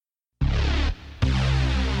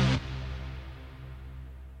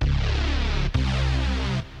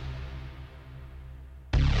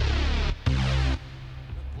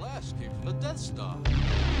The Death Star.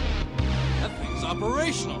 That thing's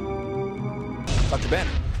operational. Dr.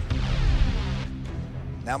 Banner.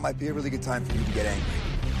 Now might be a really good time for you to get angry.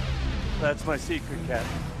 That's my secret, Cap.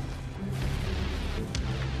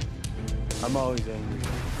 I'm always angry.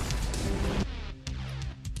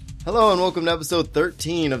 Hello and welcome to episode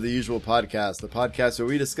 13 of The Usual Podcast, the podcast where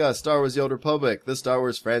we discuss Star Wars The Old Republic, the Star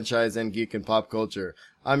Wars franchise, and geek and pop culture.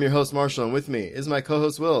 I'm your host, Marshall, and with me is my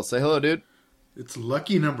co-host, Will. Say hello, dude. It's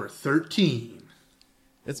lucky number 13.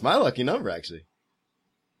 It's my lucky number, actually.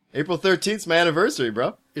 April 13th is my anniversary,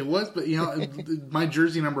 bro. It was, but you know, my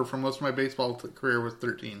jersey number for most of my baseball career was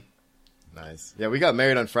 13. Nice. Yeah, we got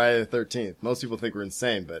married on Friday the 13th. Most people think we're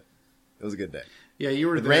insane, but it was a good day. Yeah, you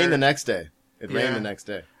were It there. rained the next day. It Yeah. rained the next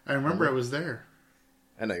day. I remember I was there.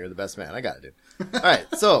 I know, you're the best man. I got it, dude. All right,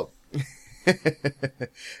 so...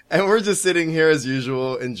 and we're just sitting here as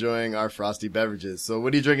usual, enjoying our frosty beverages. So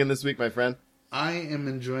what are you drinking this week, my friend? I am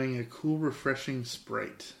enjoying a cool, refreshing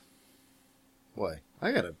Sprite. Boy,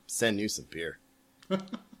 I gotta send you some beer.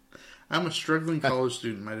 I'm a struggling college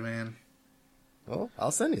student, my man. Well,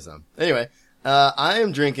 I'll send you some. Anyway, I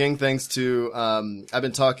am drinking thanks to, I've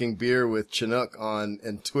been talking beer with Chinook on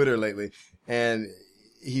Twitter lately, and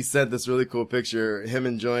he sent this really cool picture, him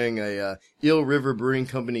enjoying a Eel River Brewing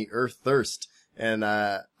Company Earth Thirst. And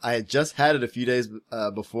I had just had it a few days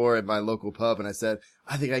before at my local pub, and I said,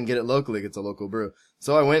 I think I can get it locally. It's a local brew.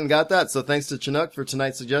 So I went and got that. So thanks to Chinook for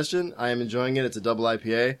tonight's suggestion. I am enjoying it. It's a double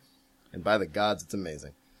IPA, and by the gods, it's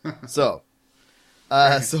amazing. So,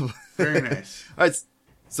 Very nice. All right,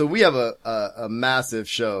 so we have a massive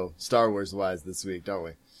show, Star Wars-wise, this week, don't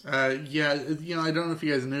we? Yeah, you know, I don't know if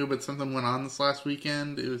you guys knew, but something went on this last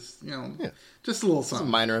weekend. It was, you know, just a little It's something. a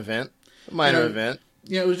minor event. Event.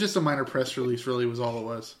 Yeah, it was just a minor press release, really, was all it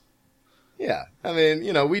was. Yeah. I mean,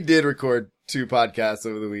 you know, we did record 2 podcasts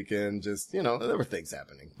over the weekend. Just, you know, there were things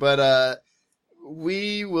happening. But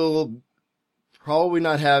we will probably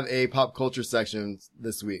not have a pop culture section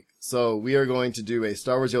this week. So we are going to do a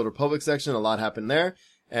Star Wars The Old Republic section. A lot happened there.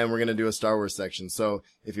 And we're going to do a Star Wars section. So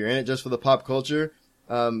if you're in it just for the pop culture,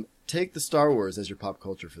 take the Star Wars as your pop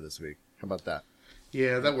culture for this week. How about that?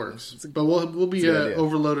 Yeah, that works. But we'll be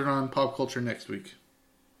overloaded on pop culture next week.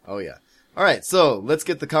 Oh, yeah. All right, so let's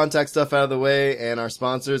get the contact stuff out of the way and our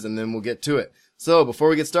sponsors, and then we'll get to it. So before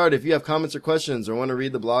we get started, if you have comments or questions or want to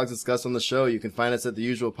read the blogs discussed on the show, you can find us at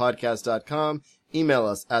theusualpodcast.com, email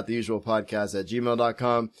us at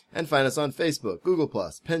theusualpodcast@gmail.com, and find us on Facebook, Google+,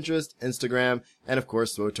 Pinterest, Instagram, and of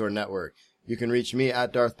course, SWOTOR Network. You can reach me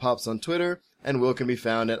at Darth Pops on Twitter, and Will can be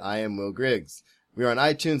found at I am Will Griggs. We are on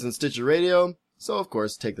iTunes and Stitcher Radio, so of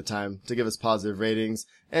course, take the time to give us positive ratings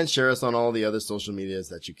and share us on all the other social medias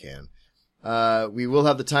that you can. We will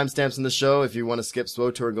have the timestamps in the show if you want to skip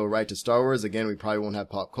SWOTOR and go right to Star Wars. Again, we probably won't have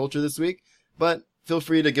pop culture this week, but feel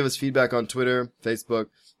free to give us feedback on Twitter, Facebook,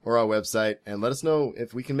 or our website, and let us know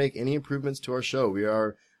if we can make any improvements to our show. We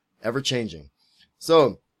are ever changing.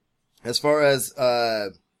 So, as far as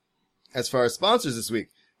sponsors this week,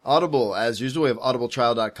 Audible, as usual, we have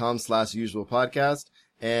audibletrial.com/usualpodcast,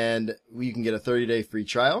 and you can get a 30-day free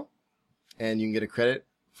trial, and you can get a credit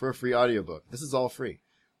for a free audiobook. This is all free.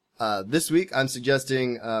 This week, I'm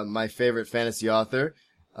suggesting my favorite fantasy author,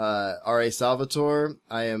 R.A. Salvatore.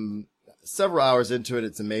 I am several hours into it.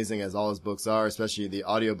 It's amazing, as all his books are, especially the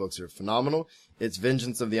audiobooks are phenomenal. It's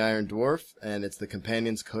Vengeance of the Iron Dwarf, and it's the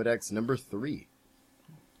Companion's Codex number 3.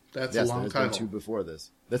 That's a long title. There's been 2 before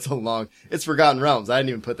this. It's Forgotten Realms. I didn't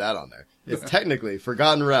even put that on there. It's technically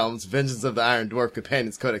Forgotten Realms, Vengeance of the Iron Dwarf,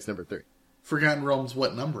 Companion's Codex number 3. Forgotten Realms,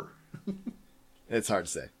 what number? It's hard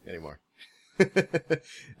to say anymore.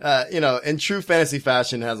 You know, in true fantasy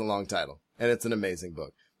fashion, it has a long title, and it's an amazing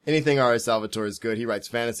book. Anything R.A. Salvatore is good. He writes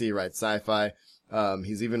fantasy, he writes sci-fi.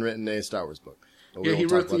 He's even written a Star Wars book. But Yeah, he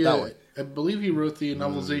wrote the, I believe he wrote the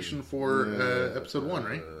novelization for episode 1,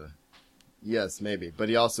 right? Yes, maybe. But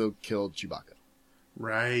he also killed Chewbacca.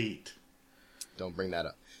 Right. Don't bring that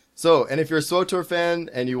up. So, and if you're a SWOTOR fan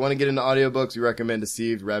and you want to get into audiobooks, we recommend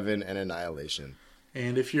Deceived, Revan, and Annihilation.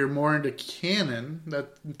 And if you're more into canon,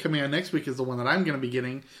 that coming out next week is the one that I'm going to be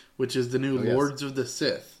getting, which is the new Lords of the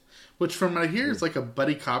Sith. Which from what I hear is like a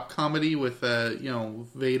buddy cop comedy with,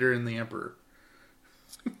 Vader and the Emperor.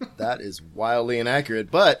 That is wildly inaccurate,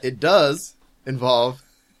 but it does involve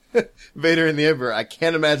Vader and the Emperor. I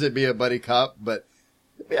can't imagine it be a buddy cop, but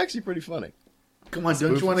it'd be actually pretty funny. Come on,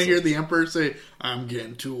 don't you want to hear the Emperor say, I'm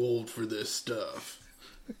getting too old for this stuff?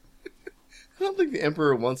 I don't think the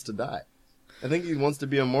Emperor wants to die. I think he wants to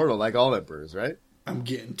be immortal like all emperors, right? I'm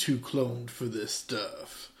getting too cloned for this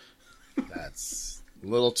stuff. That's a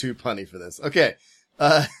little too punny for this. Okay.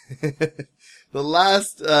 The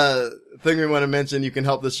last thing we want to mention, you can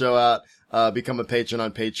help the show out, become a patron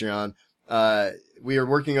on Patreon. We are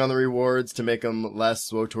working on the rewards to make them less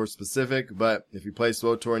SWOTOR specific, but if you play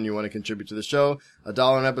SWOTOR and you want to contribute to the show,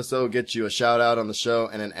 $1 an episode gets you a shout out on the show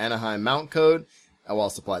and an Anaheim mount code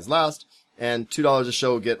while supplies last, and $2 a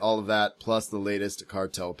show will get all of that plus the latest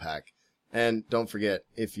cartel pack. And don't forget,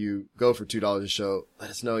 if you go for $2 a show,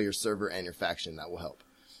 let us know your server and your faction. That will help.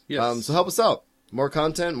 Yes. So help us out. More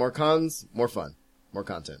content, more cons, more fun, more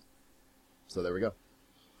content. So there we go.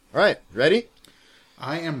 All right, ready?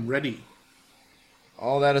 I am ready.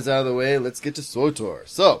 All that is out of the way. Let's get to SWOTOR.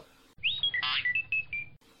 So,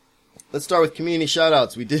 let's start with community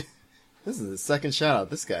shoutouts. This is the second shoutout.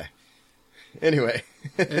 This guy. Anyway,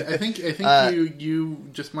 I think you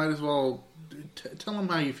just might as well tell him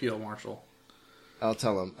how you feel, Marshall. I'll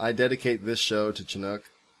tell him. I dedicate this show to Chinook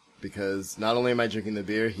because not only am I drinking the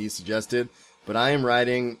beer he suggested, but I am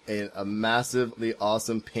riding a massively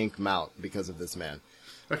awesome pink mount because of this man.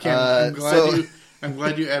 Okay, I'm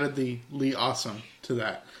glad you added the Lee Awesome to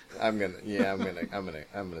that. I'm gonna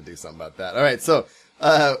do something about that. All right, so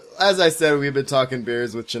as I said, we've been talking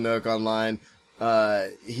beers with Chinook online.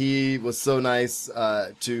 He was so nice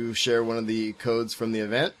to share one of the codes from the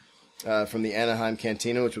event, from the Anaheim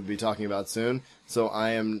Cantina, which we'll be talking about soon. So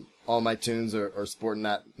all my tunes are sporting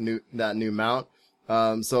that new mount.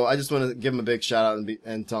 So I just want to give him a big shout out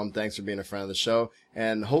and tell him thanks for being a friend of the show.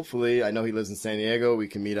 And hopefully, I know he lives in San Diego. We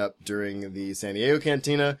can meet up during the San Diego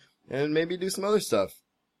Cantina and maybe do some other stuff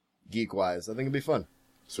geek wise. I think it'd be fun.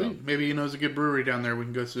 Sweet. So, maybe he knows a good brewery down there. We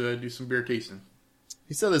can go do some beer tasting.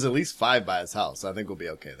 he said there's at least 5 by his house. So I think we'll be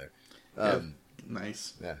okay there. Yeah,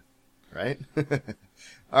 nice. Yeah. Right?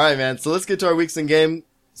 All right, man. So let's get to our weeks in game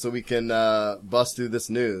so we can bust through this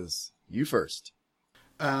news. You first.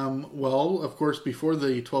 Well, of course, before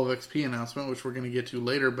the 12XP announcement, which we're going to get to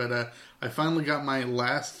later, but I finally got my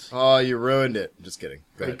last... Oh, you ruined it. Just kidding.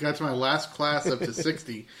 Go ahead. I got to my last class up to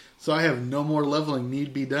 60, so I have no more leveling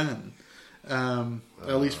need be done,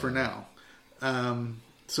 at least for now.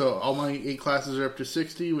 So all my 8 classes are up to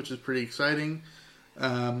 60, which is pretty exciting.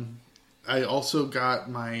 I also got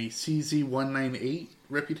my CZ198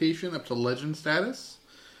 reputation up to legend status.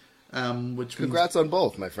 Which Congrats on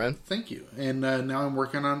both, my friend. Thank you. And now I'm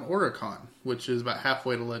working on Oricon, which is about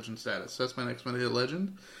halfway to legend status. So that's my next one to hit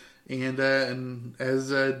legend. And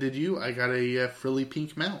as did you, I got a frilly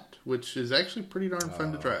pink mount, which is actually pretty darn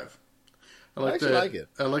fun to drive. I like it.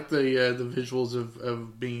 I like the visuals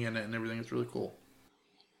of being in it and everything. It's really cool.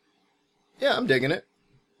 Yeah, I'm digging it.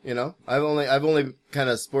 You know, I've only kind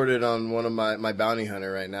of sported on one of my bounty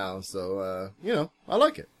hunter right now, so you know, I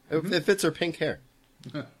like it. It fits her pink hair.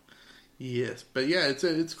 Yes, but yeah, it's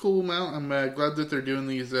a cool mount. I'm glad that they're doing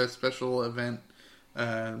these special event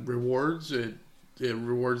rewards. It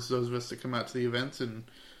rewards those of us that come out to the events and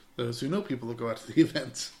those who know people that go out to the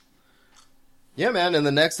events. Yeah, man, and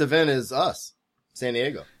the next event is us, San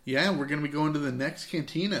Diego. Yeah, we're going to be going to the next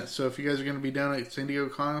cantina. So if you guys are going to be down at San Diego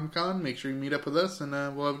Comic-Con, make sure you meet up with us and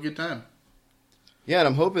we'll have a good time. Yeah, and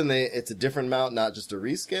I'm hoping it's a different mount, not just a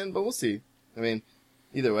reskin, but we'll see. I mean,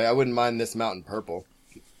 either way, I wouldn't mind this mount in purple.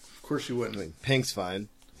 Of course you wouldn't. I mean, pink's fine,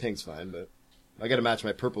 but I got to match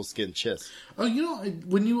my purple skin chiss. Oh, you know,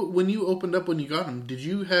 when you opened up when you got them, did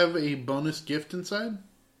you have a bonus gift inside?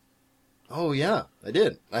 Oh yeah, I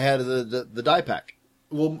did. I had the die pack.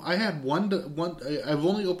 Well, I had one. I've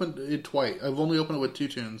only opened it twice. I've only opened it with 2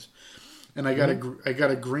 tunes, and I got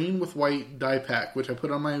a green with white die pack, which I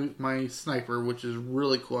put on my sniper, which is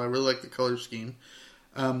really cool. I really like the color scheme.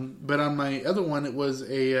 But on my other one, it was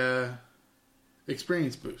a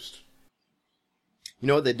experience boost. You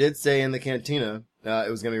know what they did say in the cantina? It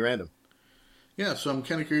was going to be random. Yeah, so I'm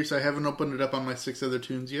kind of curious. I haven't opened it up on my 6 other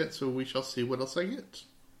tunes yet, so we shall see what else I get.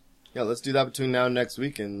 Yeah, let's do that between now and next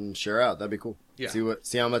week and share out. That'd be cool. Yeah.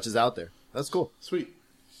 See how much is out there. That's cool. Sweet.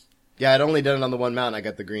 Yeah, I'd only done it on the one mount. I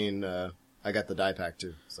got the green. I got the die pack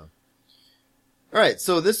too. So, all right.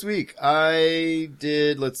 So this week I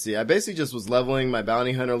did. Let's see. I basically just was leveling my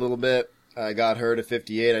bounty hunter a little bit. I got her to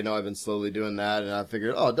 58. I know I've been slowly doing that, and I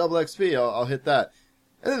figured, double XP. I'll hit that.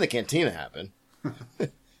 And then the cantina happened.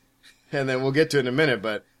 And then we'll get to it in a minute.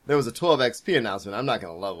 But there was a 12 XP announcement. I'm not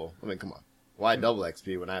going to level. I mean, come on. Why double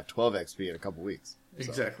XP when I have 12 XP in a couple weeks?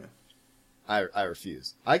 Exactly. So, I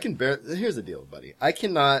refuse. I can bear. Here's the deal, buddy. I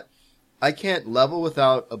can't level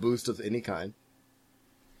without a boost of any kind.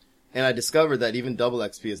 And I discovered that even double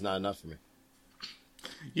XP is not enough for me.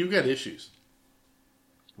 You've got issues.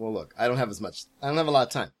 Well, look, I don't have a lot of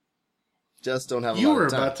time. Just don't have a lot of time. You were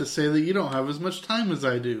about to say that you don't have as much time as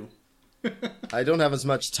I do. I don't have as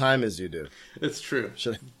much time as you do. It's true.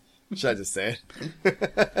 Should I just say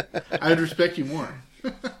it? I would respect you more.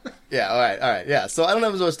 Yeah, all right, yeah. So I don't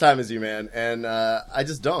have as much time as you, man, and I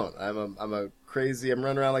just don't. I'm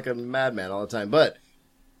running around like a madman all the time. But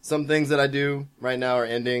some things that I do right now are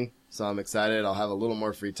ending, so I'm excited. I'll have a little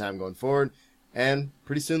more free time going forward, and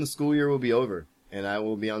pretty soon the school year will be over, and I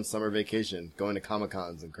will be on summer vacation, going to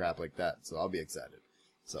Comic-Cons and crap like that. So I'll be excited.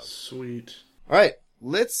 So Sweet. all right,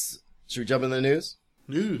 should we jump into the news?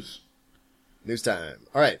 News time.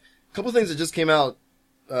 All right, a couple things that just came out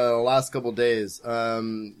the last couple days.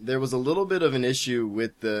 There was a little bit of an issue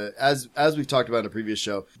with as we've talked about in a previous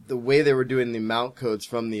show, the way they were doing the mount codes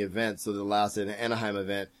from the event. So the last Anaheim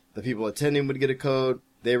event, the people attending would get a code,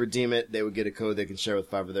 they redeem it, they would get a code they can share with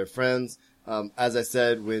 5 of their friends. As I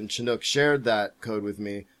said, when Chinook shared that code with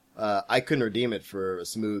me, I couldn't redeem it for a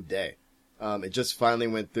smooth day. It just finally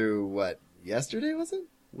went through, yesterday was it?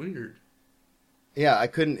 Weird. Yeah, I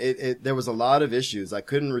couldn't, there was a lot of issues. I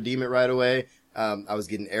couldn't redeem it right away. I was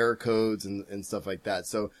getting error codes and stuff like that.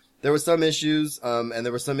 So there were some issues, and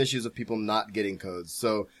there were some issues of people not getting codes.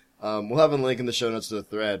 So, we'll have a link in the show notes to the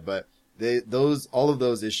thread, but all of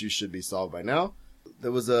those issues should be solved by now.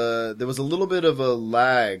 There was a little bit of a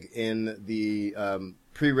lag in the,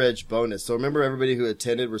 pre-reg bonus. So remember everybody who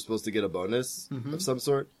attended were supposed to get a bonus of some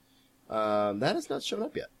sort? That has not shown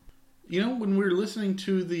up yet. You know, when we were listening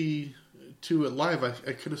to it live,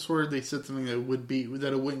 I could have sworn they said something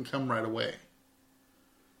that it wouldn't come right away.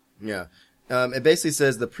 Yeah. It basically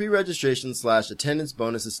says the pre-registration / attendance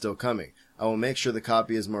bonus is still coming. I will make sure the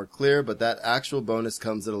copy is more clear, but that actual bonus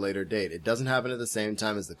comes at a later date. It doesn't happen at the same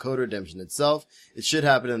time as the code redemption itself. It should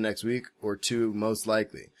happen in the next week or 2, most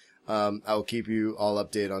likely. I will keep you all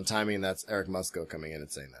updated on timing, and that's Eric Musco coming in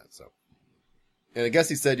and saying that. So, and I guess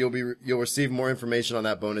he said you'll receive more information on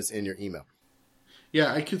that bonus in your email.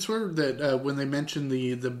 Yeah, I could swear that when they mentioned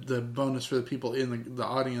the bonus for the people in the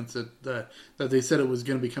audience that they said it was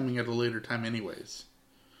going to be coming at a later time, anyways.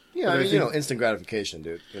 Yeah, but I mean, instant gratification,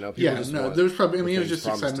 dude. People just want there was probably. I mean, it was just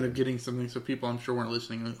promised excitement of getting something, so people, I'm sure, weren't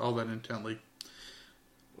listening all that intently.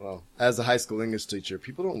 Well, as a high school English teacher,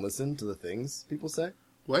 people don't listen to the things people say.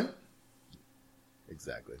 What?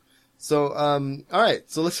 Exactly. So, all right.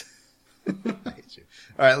 So let's. I hate you.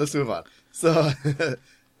 All right, let's move on. So.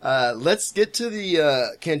 Let's get to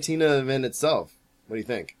the Cantina event itself. What do you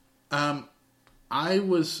think? I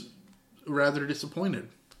was rather disappointed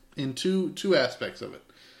in two aspects of it.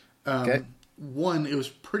 Okay. One, it was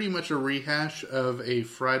pretty much a rehash of a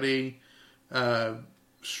Friday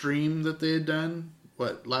stream that they had done.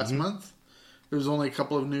 Last month? There was only a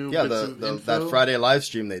couple of new bits of info. That Friday live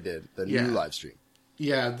stream they did, new live stream.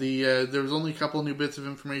 Yeah, there was only a couple of new bits of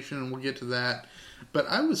information, and we'll get to that. But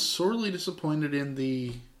I was sorely disappointed in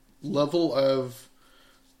the level of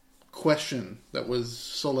question that was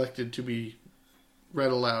selected to be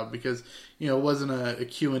read aloud, because it wasn't a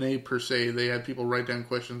Q&A per se. They had people write down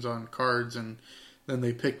questions on cards, and then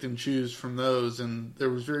they picked and choose from those, and there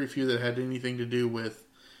was very few that had anything to do with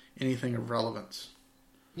anything of relevance.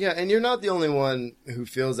 Yeah, and you're not the only one who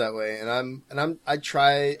feels that way, and I'm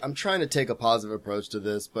trying to take a positive approach to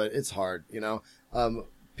this, but it's hard,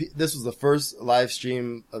 This was the first live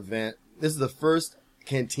stream event. This is the first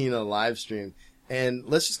Cantina live stream. And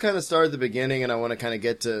let's just kind of start at the beginning, and I want to kind of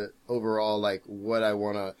get to overall, what I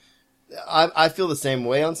want to... I feel the same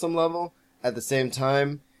way on some level. At the same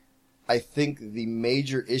time, I think the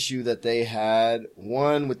major issue that they had,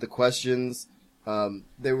 one, with the questions,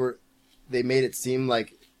 they made it seem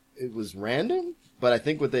like it was random, but I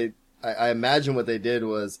think I imagine what they did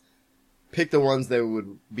was pick the ones they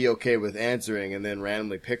would be okay with answering and then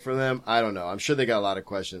randomly pick from them. I don't know. I'm sure they got a lot of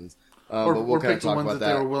questions. But we'll kind of talk about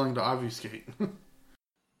that. They were willing to obfuscate.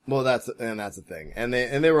 Well, that's the thing. And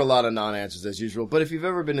there were a lot of non-answers as usual. But if you've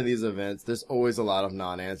ever been to these events, there's always a lot of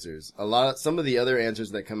non-answers. Some of the other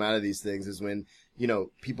answers that come out of these things is when,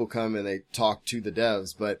 people come and they talk to the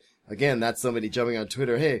devs. But again, that's somebody jumping on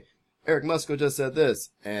Twitter. Hey, Eric Musco just said this.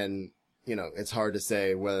 And, it's hard to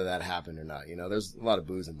say whether that happened or not. There's a lot of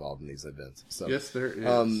booze involved in these events. So, yes, there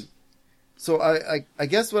is. So I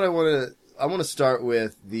guess what I want to start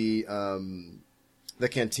with the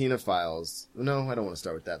Cantina files. No, I don't want to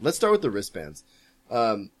start with that. Let's start with the wristbands.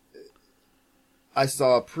 I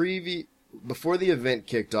saw a preview before the event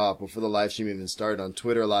kicked off, before the live stream even started on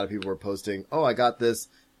Twitter. A lot of people were posting, "Oh, I got this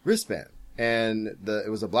wristband," and it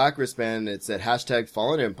was a black wristband. It said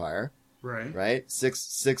 #FallenEmpire. Right.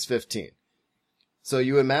 6/15. So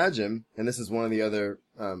you imagine, and this is one of the other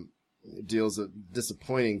deals of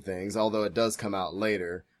disappointing things, although it does come out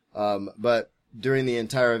later. But during the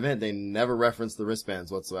entire event, they never referenced the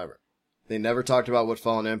wristbands whatsoever. They never talked about what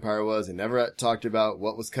Fallen Empire was. They never talked about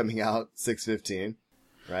what was coming out 6/15.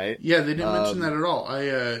 right? Yeah, they didn't mention that at all.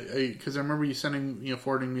 Because I remember you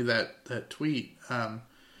forwarding me that tweet. And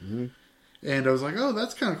I was like, oh,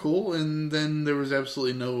 that's kind of cool. And then there was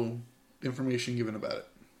absolutely no information given about it.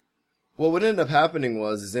 Well, what ended up happening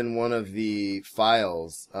is in one of the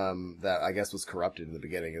files that I guess was corrupted in the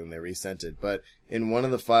beginning, and they resent it. But in one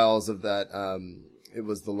of the files of that, it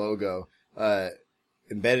was the logo.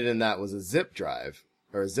 Embedded in that was a zip drive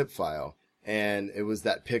or a zip file, and it was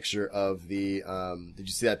that picture of the. Did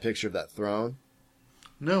you see that picture of that throne?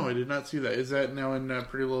 No, I did not see that. Is that now in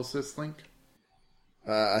Pretty Little Sis link?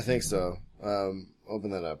 I think so.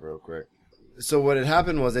 Open that up real quick. So what had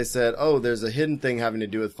happened was they said, oh, there's a hidden thing having to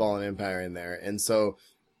do with Fallen Empire in there. And so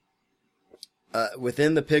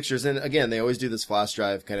within the pictures, and again, they always do this flash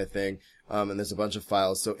drive kind of thing, and there's a bunch of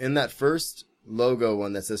files. So in that first logo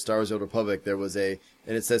one that says Star Wars: The Old Republic, there was and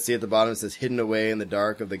it says, see at the bottom, it says, hidden away in the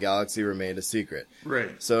dark of the galaxy remained a secret.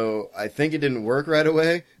 Right. So I think it didn't work right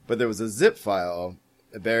away, but there was a zip file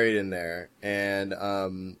buried in there. And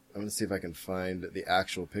I'm going to see if I can find the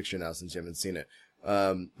actual picture now since you haven't seen it.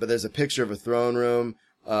 But there's a picture of a throne room.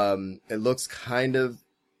 It looks kind of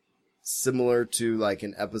similar to like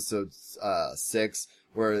in episode 6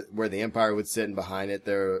 where the Empire would sit and behind it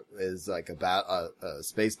there is like a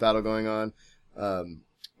space battle going on.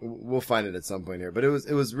 We'll find it at some point here, but it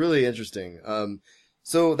was really interesting.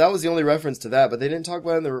 So that was the only reference to that, but they didn't talk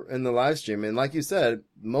about it in the live stream. And like you said,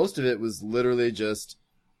 most of it was literally just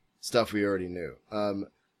stuff we already knew.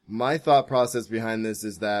 My thought process behind this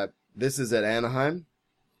is that this is at Anaheim,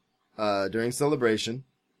 during Celebration.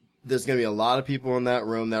 There's going to be a lot of people in that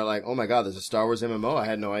room that are like, oh my God, there's a Star Wars MMO. I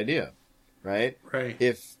had no idea. Right? Right.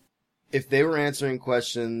 If they were answering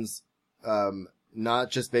questions,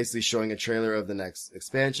 not just basically showing a trailer of the next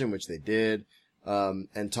expansion, which they did,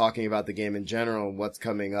 and talking about the game in general and what's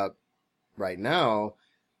coming up right now,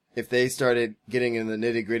 if they started getting in the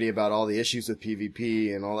nitty gritty about all the issues with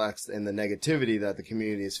PvP and all that and the negativity that the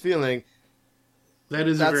community is feeling,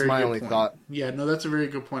 that's my only thought. Yeah, no, that's a very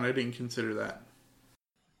good point. I didn't consider that.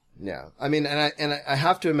 Yeah, I mean, and I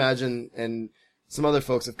have to imagine, and some other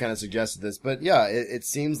folks have kind of suggested this, but yeah, it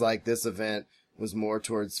seems like this event was more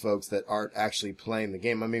towards folks that aren't actually playing the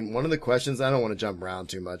game. I mean, one of the questions, I don't want to jump around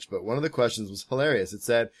too much, but one of the questions was hilarious. It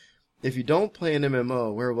said, if you don't play an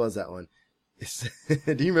MMO, where was that one?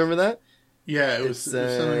 Do you remember that? Yeah, it was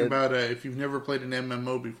something about if you've never played an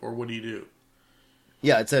MMO before, what do you do?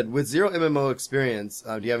 Yeah, it said, with zero MMO experience,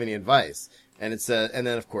 do you have any advice? And it said, and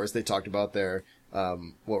then of course they talked about their, what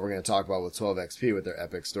we're going to talk about with 12 XP with their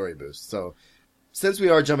epic story boost. So, since we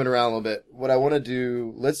are jumping around a little bit, what I want to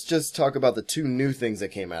do, let's just talk about the two new things that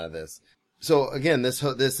came out of this. So again, this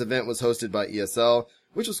event was hosted by ESL,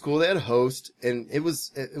 which was cool. They had a host, and it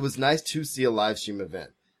was nice to see a live stream event.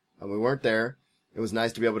 We weren't there. It was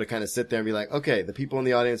nice to be able to kind of sit there and be like, okay, the people in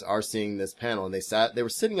the audience are seeing this panel, and they were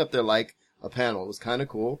sitting up there like a panel. It was kind of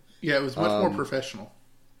cool. Yeah, it was much more professional.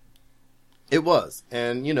 It was,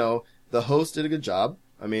 and the host did a good job.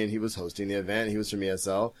 I mean, he was hosting the event. He was from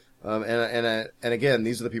ESL. And again,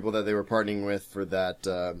 these are the people that they were partnering with for that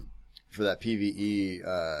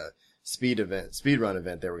PvE, speed run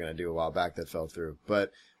event they were going to do a while back that fell through.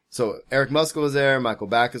 But, so Eric Muskell was there, Michael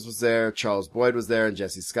Backus was there, Charles Boyd was there, and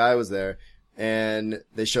Jesse Skye was there. And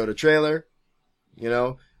they showed a trailer, and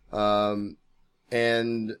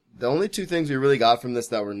the only two things we really got from this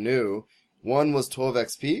that were new, one was 12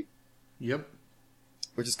 XP. Yep.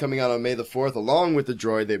 Which is coming out on May the 4th, along with the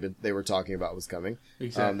droid they were talking about was coming.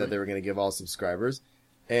 Exactly. That they were going to give all subscribers.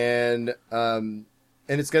 And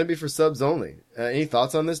it's going to be for subs only. Any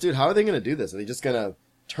thoughts on this, dude? How are they going to do this? Are they just going to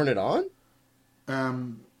turn it on?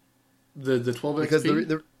 The 12 XP? Because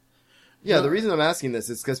the reason I'm asking this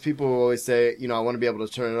is because people always say, I want to be able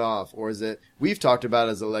to turn it off. Or is it, we've talked about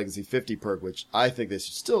it as a Legacy 50 perk, which I think they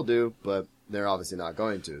should still do, but they're obviously not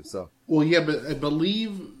going to, so. Well, yeah, but I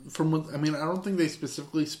believe I don't think they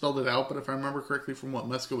specifically spelled it out, but if I remember correctly from what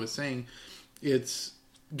Muska was saying, it's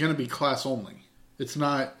going to be class only. It's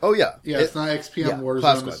not. Oh, yeah. Yeah, it's not XP on Warzone,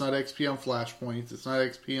 class. It's not XP on Flashpoints, it's not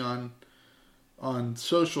XP on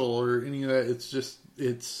social or any of that.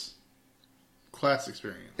 It's class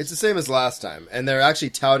experience. It's the same as last time, and they're actually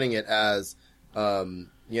touting it as,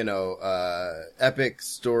 epic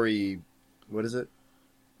story, what is it?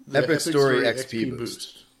 Epic Story XP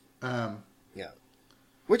boost. Yeah.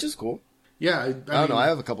 Which is cool. Yeah. I don't know. I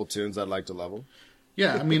have a couple tunes I'd like to level.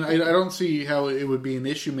 Yeah, I mean, I don't see how it would be an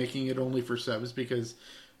issue making it only for subs because,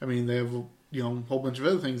 I mean, they have, a whole bunch of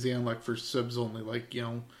other things they unlock for subs only, like,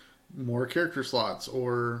 more character slots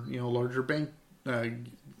or, larger bank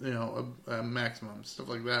a maximum, stuff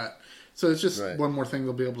like that. So it's just one more thing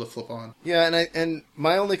they'll be able to flip on. Yeah, and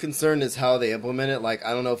my only concern is how they implement it. Like,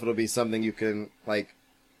 I don't know if it'll be something you can, like,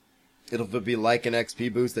 it'll be like an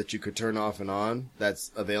XP boost that you could turn off and on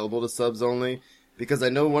that's available to subs only. Because I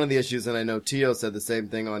know one of the issues, and I know Tio said the same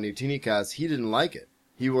thing on UtiniCast, he didn't like it.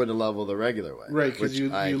 He wanted to level the regular way. Right, because you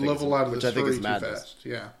level out of the story too fast.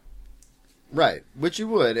 Yeah. Right, which you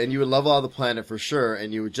would, and you would level out the planet for sure,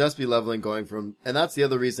 and you would just be leveling going from, and that's the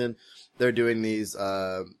other reason they're doing these,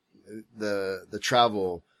 the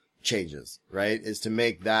travel changes, right? Is to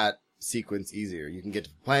make that sequence easier. You can get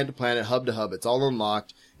to planet, hub to hub. It's all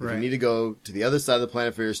unlocked. If you need to go to the other side of the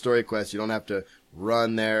planet for your story quest, you don't have to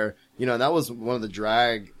run there. You know, and that was one of the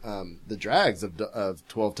drags of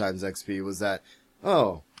 12 times XP was that,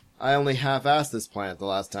 oh, I only half-assed this planet the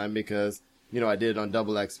last time because, you know, I did it on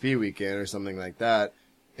double XP weekend or something like that.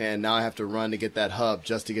 And now I have to run to get that hub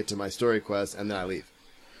just to get to my story quest, and then I leave.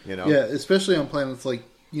 You know? Yeah, especially on planets like,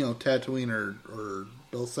 you know, Tatooine or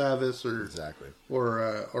Belsavis or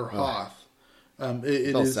Hoth.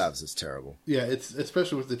 Belsavis is terrible. Yeah, it's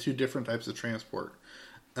especially with the two different types of transport.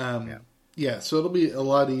 Yeah, so it'll be a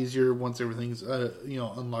lot easier once everything's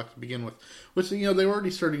unlocked to begin with. Which they're already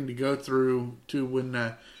starting to go through to when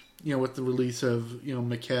with the release of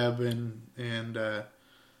McCab and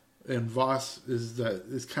Voss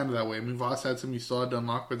is kind of that way. I mean, Voss had some you still had to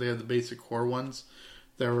unlock, but they had the basic core ones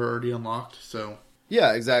that were already unlocked. So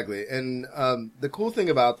yeah, exactly. And the cool thing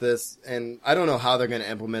about this, and I don't know how they're going to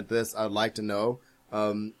implement this. I'd like to know.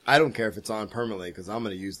 I don't care if it's on permanently because I'm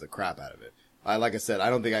going to use the crap out of it. Like I said,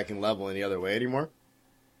 I don't think I can level any other way anymore.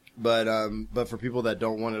 But for people that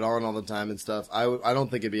don't want it on all the time and stuff, I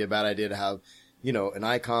don't think it'd be a bad idea to have, an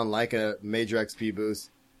icon like a major XP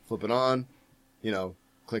boost, flip it on,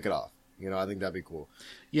 click it off. I think that'd be cool.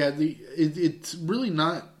 Yeah, it's really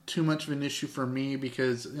not too much of an issue for me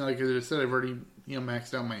because, like I said, I've already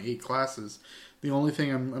maxed out my 8 classes. The only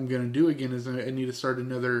thing I'm going to do again is I need to start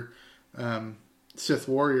another Sith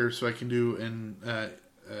Warrior so I can do a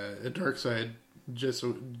dark side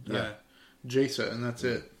Jaisa, and that's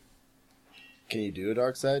it. Can you do a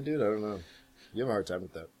dark side, dude? I don't know. You have a hard time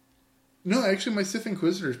with that. No, actually, my Sith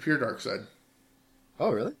Inquisitor is pure dark side.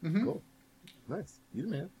 Oh, really? Mm-hmm. Cool. Nice. You the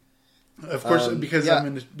man. Of course, because I'm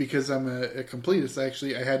a completist.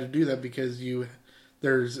 Actually, I had to do that because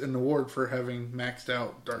there's an award for having maxed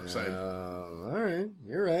out dark side. All right,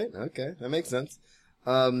 you're right. Okay, that makes sense.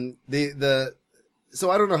 So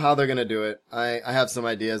I don't know how they're going to do it. I have some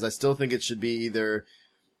ideas. I still think it should be either,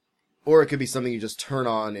 or it could be something you just turn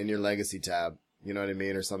on in your legacy tab. You know what I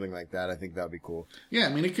mean? Or something like that. I think that would be cool. Yeah, I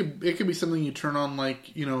mean, it could be something you turn on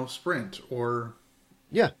like, sprint or...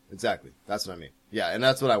 Yeah, exactly. That's what I mean. Yeah, and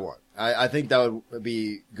that's what I want. I think that would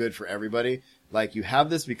be good for everybody. Like, you have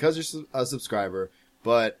this because you're a subscriber,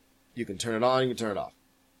 but you can turn it on, you can turn it off.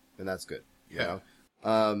 And that's good. Yeah.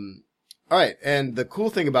 All right, and the cool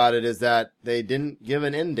thing about it is that they didn't give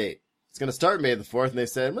an end date. It's going to start May the 4th, and they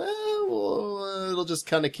said, well, it'll just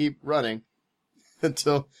kind of keep running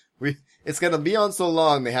until it's going to be on so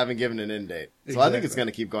long they haven't given an end date. So exactly. I think it's going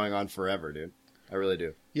to keep going on forever, dude. I really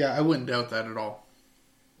do. Yeah, I wouldn't doubt that at all.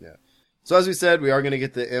 Yeah. So as we said, we are going to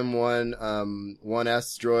get the M1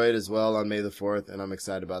 1S droid as well on May the 4th, and I'm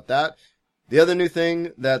excited about that. The other new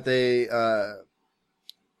thing that they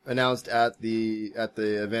announced at the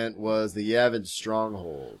event was the Yavin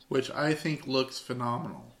Stronghold, which I think looks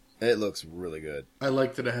phenomenal. It looks really good. I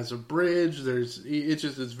like that it has a bridge.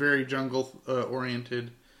 It's very jungle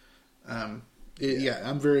oriented. Yeah,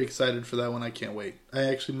 I'm very excited for that one. I can't wait. I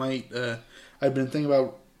actually might. I've been thinking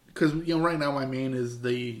about because right now my main is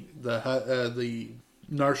the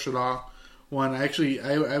Nar Shaddaa one. I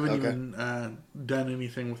haven't even done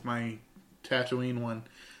anything with my Tatooine one.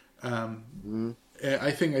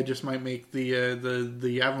 I think I just might make the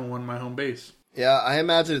Yavin one my home base. Yeah, I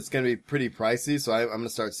imagine it's going to be pretty pricey, so I'm going to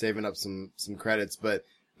start saving up some credits. But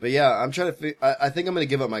yeah, I'm trying to. I think I'm going to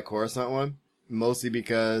give up my Coruscant one, mostly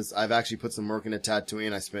because I've actually put some work into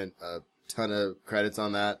Tatooine. I spent a ton of credits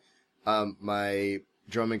on that. My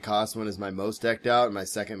Drummond Cost one is my most decked out, and my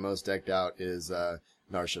second most decked out is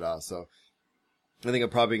Nar Shaddaa. So I think I'm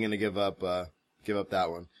probably going to give up that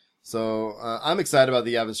one. So, I'm excited about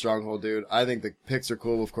the Yavin Stronghold, dude. I think the pics are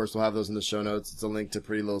cool. Of course, we'll have those in the show notes. It's a link to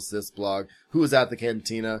Pretty Little Sis blog, who was at the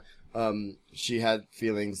cantina. She had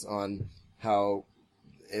feelings on how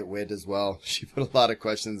it went as well. She put a lot of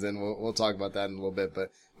questions in. We'll talk about that in a little bit,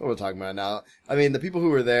 but what we're talking about now. I mean, the people who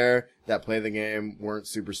were there that play the game weren't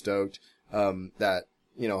super stoked, that,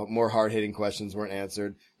 more hard-hitting questions weren't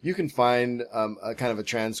answered. You can find, a kind of a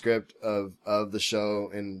transcript of the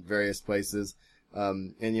show in various places.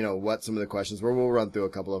 and what some of the questions were. We'll run through a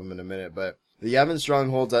couple of them in a minute, but the Yavin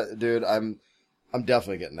Strongholds, dude, I'm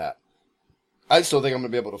definitely getting that. I just don't think I'm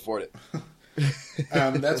going to be able to afford it.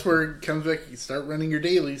 That's where it comes back. You start running your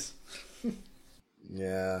dailies.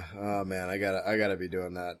 Yeah. Oh man, I gotta be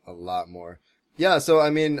doing that a lot more. Yeah. So I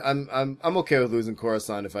mean, I'm okay with losing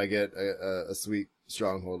Coruscant if I get a sweet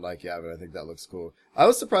stronghold like Yavin. I think that looks cool. I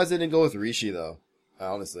was surprised they didn't go with Rishi though.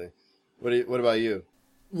 Honestly, what about you?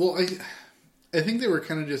 Well, I think they were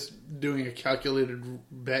kind of just doing a calculated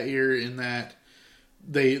bet here in that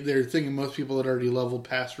they're thinking most people had already leveled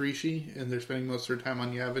past Rishi and they're spending most of their time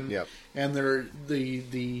on Yavin. Yep. And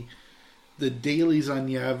the dailies on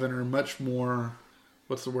Yavin are much more,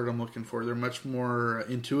 what's the word I'm looking for? They're much more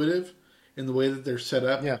intuitive in the way that they're set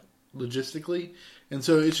up logistically. And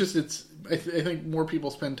so I think more people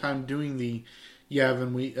spend time doing the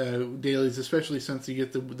Yavin dailies, especially since you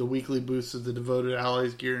get the weekly boosts of the devoted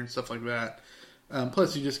allies gear and stuff like that.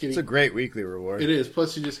 Plus, you just get... It's a great weekly reward. It is.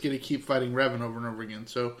 Plus, you just get to keep fighting Revan over and over again.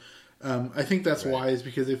 So, I think that's wise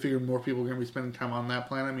because they figure more people are going to be spending time on that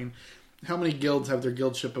plan. I mean, how many guilds have their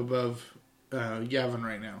guild ship above Yavin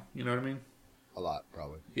right now? You know what I mean? A lot,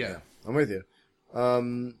 probably. Yeah. I'm with you.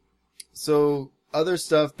 So, other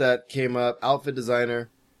stuff that came up, outfit designer.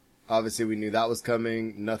 Obviously, we knew that was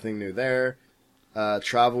coming. Nothing new there.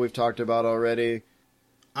 Travel we've talked about already.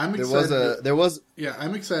 I'm excited.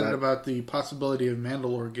 I'm excited Right. about the possibility of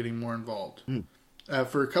Mandalore getting more involved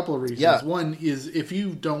for a couple of reasons. Yeah. One is if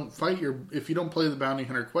you don't play the Bounty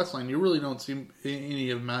Hunter questline, you really don't see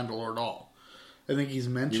any of Mandalore at all. I think he's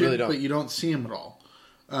mentioned, but you don't see him at all,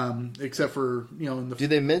 except for in the. Did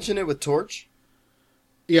they mention it with Torch?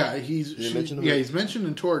 Yeah, he's mentioned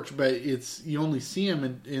in Torch, but you only see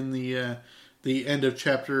him in the end of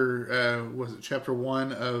chapter was it chapter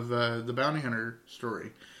 1 of the Bounty Hunter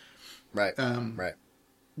story. Right. Right.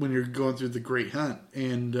 When you're going through the Great Hunt,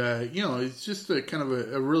 and it's just a kind of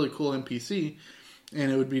a really cool NPC,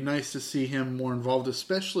 and it would be nice to see him more involved,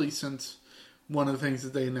 especially since one of the things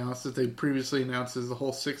that they previously announced is the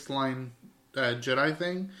whole sixth line Jedi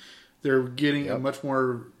thing. They're getting a much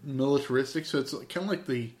more militaristic, so it's kind of like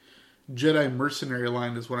the Jedi mercenary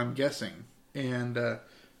line is what I'm guessing, and it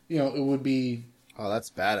would be. Oh, that's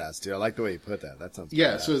badass, dude. I like the way you put that. That sounds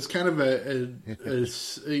Yeah, badass. so it's kind of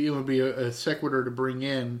it would be a sequitur to bring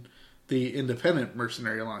in the independent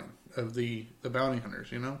mercenary line of the bounty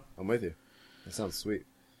hunters, I'm with you. That sounds sweet.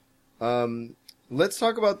 Let's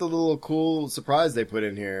talk about the little cool surprise they put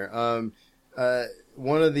in here.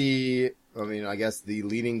 One of I guess the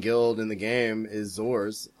leading guild in the game is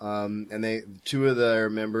Zor's. And two of their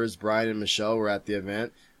members, Brian and Michelle, were at the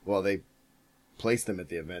event. Well, they placed them at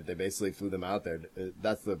the event. They basically flew them out there.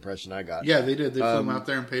 That's the impression I got. Yeah, they did. They flew them out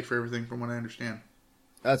there and paid for everything from what I understand.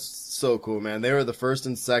 That's so cool, man. They were the first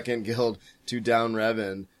and second guild to down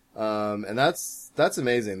Revan. And that's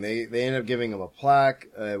amazing. They ended up giving them a plaque,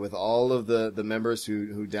 with all of the members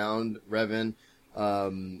who downed Revan.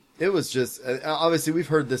 It was just, obviously we've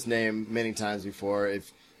heard this name many times before.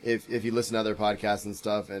 If you listen to other podcasts and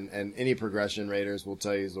stuff, and any progression raters will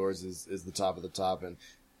tell you Zor's is the top of the top. And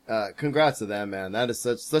congrats to them, man. That is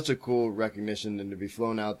such a cool recognition, and to be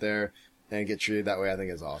flown out there and get treated that way, I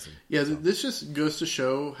think is awesome. Yeah, this just goes to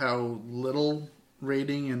show how little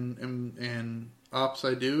rating and ops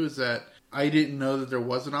I do. Is that I didn't know that there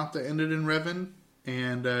was an op that ended in Revan,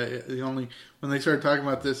 and when they started talking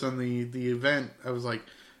about this on the event, I was like,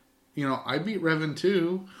 I beat Revan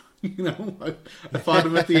too. I fought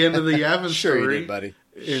him at the end of the Yavin Sure story. you did, buddy.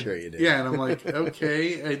 Sure you did. Yeah, and I'm like,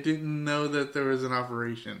 okay, I didn't know that there was an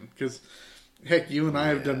operation. Because, heck, you and I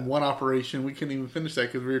have done one operation. We couldn't even finish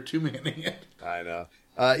that because we were two-manning it. I know.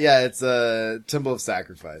 It's a Temple of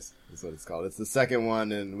Sacrifice. That's what it's called. It's the second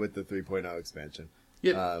one and with the 3.0 expansion.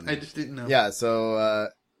 Yeah, I just didn't know. Yeah, so,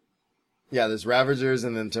 there's Ravagers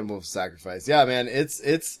and then Temple of Sacrifice. Yeah, man,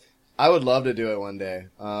 it's I would love to do it one day.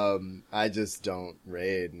 I just don't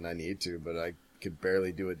raid, and I need to, but I could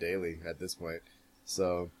barely do it daily at this point.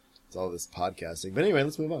 So it's all this podcasting. But anyway,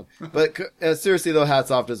 let's move on. But seriously, though, hats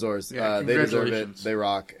off to Zor's. Yeah, they deserve it. They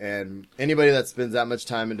rock. And anybody that spends that much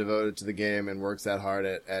time and devoted to the game and works that hard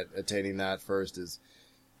at attaining that first is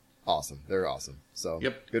awesome. They're awesome. So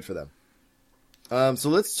good for them.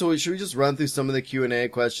 So should we just run through some of the Q&A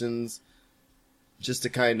questions just to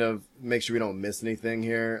kind of make sure we don't miss anything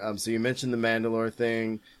here? So you mentioned the Mandalore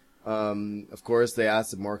thing. Of course, they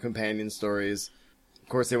asked more companion stories. Of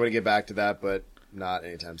course, they want to get back to that, but not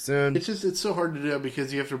anytime soon. It's so hard to do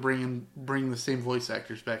because you have to bring the same voice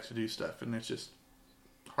actors back to do stuff, and it's just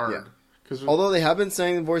hard. Yeah. Although they have been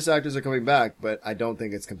saying the voice actors are coming back, but I don't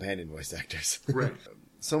think it's companion voice actors. Right.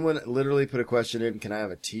 Someone literally put a question in, can I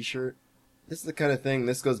have a t-shirt? this is the kind of thing,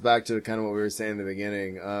 this goes back to kind of what we were saying in the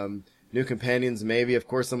beginning. New companions, maybe. Of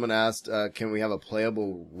course, someone asked, can we have a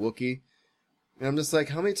playable Wookiee? And I'm just like,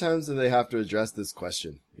 how many times do they have to address this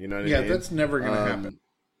question? You know what I mean? Yeah, that's never going to happen.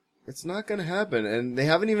 It's not going to happen. And they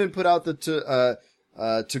haven't even put out the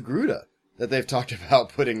Togruta that they've talked about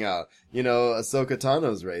putting out. You know, Ahsoka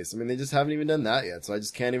Tano's race. I mean, they just haven't even done that yet. So I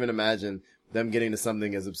just can't even imagine them getting to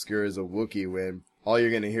something as obscure as a Wookiee when all you're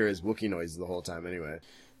going to hear is Wookiee noises the whole time anyway.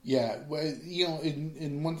 Yeah, well, you know,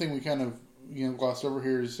 in one thing we kind of, you know, glossed over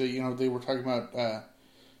here is that, you know, they were talking about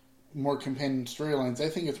more companion storylines. I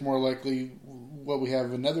think it's more likely what we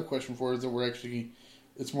have another question for is that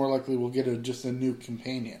it's more likely we'll get just a new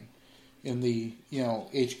companion in the, you know,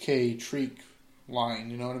 HK Treek line,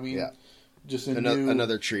 you know what I mean? Yeah. Just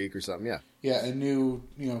another Treek or something, yeah. Yeah, a new,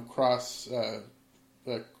 you know,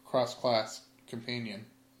 cross-class companion.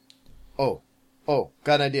 Oh,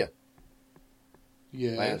 got an idea.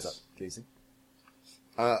 Yes. My hands up, Casey.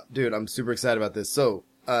 Dude, I'm super excited about this. So,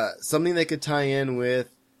 something they could tie in with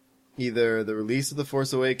either the release of The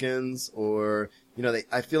Force Awakens or, you know,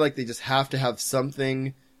 I feel like they just have to have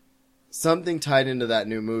something tied into that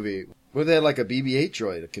new movie. What if they had like a BB-8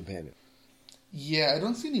 droid, a companion? Yeah, I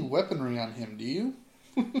don't see any weaponry on him, do you?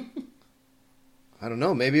 I don't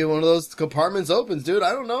know. Maybe one of those compartments opens, dude.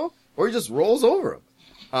 I don't know. Or he just rolls over him.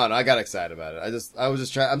 I don't know. I got excited about it.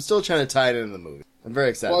 I'm still trying to tie it into the movie. I'm very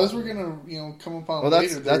excited. Well, as we're gonna, you know, come upon well,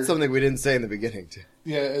 later, that's something we didn't say in the beginning too.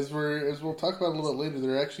 Yeah, as we'll talk about a little bit later,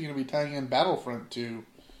 they're actually going to be tying in Battlefront to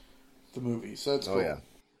the movie, so that's cool.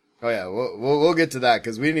 Oh yeah, we'll get to that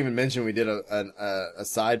because we didn't even mention we did a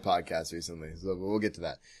side podcast recently, so we'll get to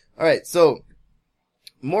that. All right, so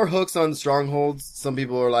more hooks on strongholds. Some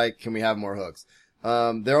people are like, "Can we have more hooks?"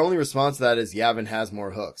 Their only response to that is Yavin has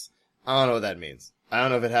more hooks. I don't know what that means. I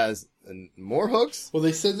don't know if it has more hooks. Well,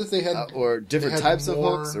 they said that they had or different types of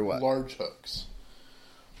hooks or what? Large hooks.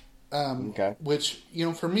 Okay. Which, you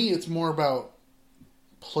know, for me, it's more about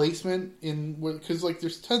placement because like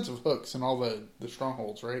there's tons of hooks in all the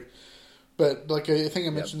strongholds, right? But like I think I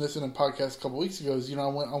mentioned this in a podcast a couple weeks ago. Is, you know,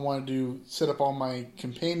 I wanted to set up all my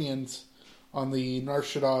companions on the Nar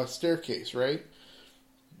Shaddaa staircase, right?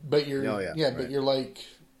 But you're but you're like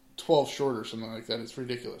 12 short or something like that. It's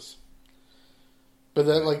ridiculous. But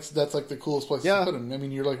that's like the coolest place to put them. I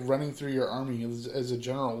mean, you're like running through your army as a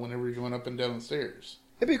general whenever you're going up and down the stairs.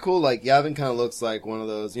 It'd be cool. Like Yavin kind of looks like one of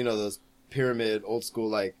those, you know, those pyramid, old school,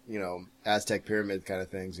 like, you know, Aztec pyramid kind of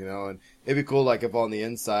things, you know. And it'd be cool, like if on the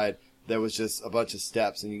inside there was just a bunch of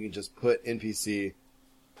steps and you could just put NPC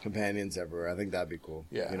companions everywhere. I think that'd be cool.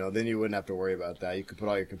 Yeah. You know, then you wouldn't have to worry about that. You could put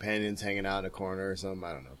all your companions hanging out in a corner or something.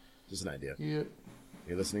 I don't know. Just an idea. Yeah.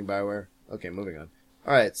 You're listening, Bioware? Okay, moving on.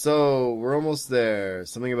 All right, so we're almost there.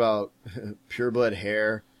 Something about pureblood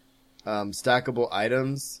hair, stackable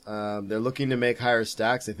items. They're looking to make higher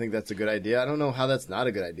stacks. I think that's a good idea. I don't know how that's not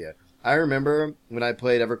a good idea. I remember when I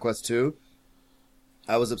played EverQuest 2,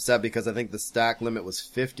 I was upset because I think the stack limit was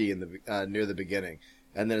 50 in the near the beginning.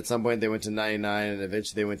 And then at some point they went to 99 and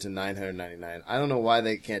eventually they went to 999. I don't know why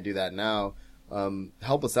they can't do that now.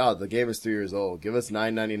 Help us out. The game is 3 years old. Give us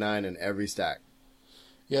 999 in every stack.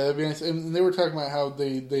 Yeah, that'd be nice. And they were talking about how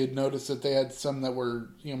they had noticed that they had some that were,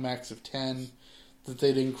 you know, max of 10 that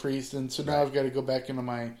they'd increased, and so now I've got to go back into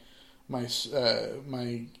my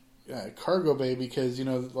cargo bay because, you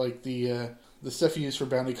know, like the stuff you use for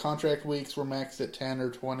bounty contract weeks were maxed at 10 or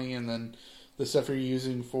 20, and then the stuff you're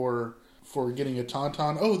using for getting a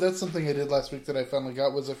tauntaun. Oh, that's something I did last week that I finally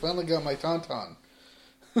got my tauntaun.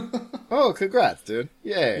 Oh, congrats, dude!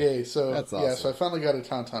 Yay! So that's awesome. Yeah, so I finally got a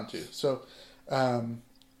tauntaun too. So.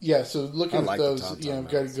 So looking at those, you know, I've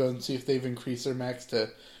got to go and see if they've increased their max to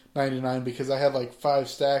 99 because I had like 5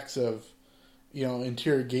 stacks of, you know,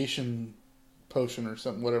 interrogation potion or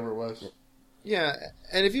something, whatever it was. Yeah,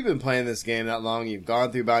 and if you've been playing this game that long, you've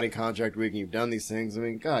gone through bounty contract week, and you've done these things. I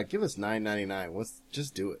mean, God, give us $9.99.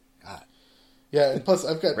 Just do it, God. Yeah, and plus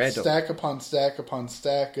I've got stack upon stack upon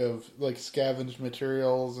stack of like scavenged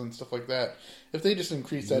materials and stuff like that. If they just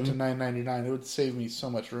increase that to $9.99, it would save me so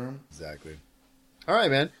much room. Exactly. All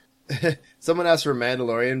right, man. Someone asked for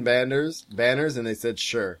Mandalorian banners, and they said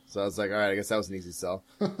sure. So I was like, all right, I guess that was an easy sell.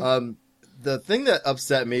 The thing that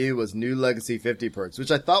upset me was new Legacy 50 perks,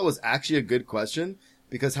 which I thought was actually a good question,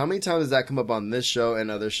 because how many times does that come up on this show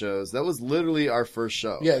and other shows? That was literally our first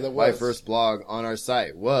show. Yeah, that was. My first blog on our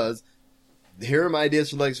site was, here are my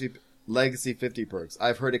ideas for Legacy 50 perks.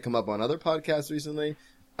 I've heard it come up on other podcasts recently.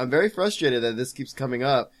 I'm very frustrated that this keeps coming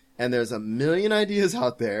up. And there's a million ideas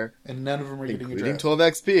out there. And none of them are getting addressed. Including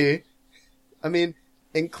 12XP. I mean,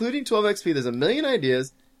 including 12XP, there's a million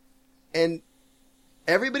ideas. And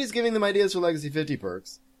everybody's giving them ideas for Legacy 50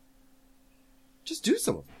 perks. just do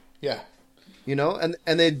some of them. Yeah. You know,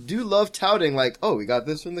 and they do love touting like, oh, we got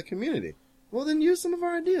this from the community. Well, then use some of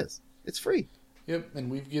our ideas. It's free. Yep,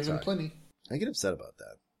 and we've given plenty. I get upset about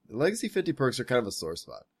that. The Legacy 50 perks are kind of a sore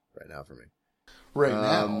spot right now for me. Right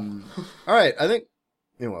now. All right, I think,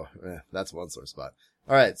 that's one sore spot.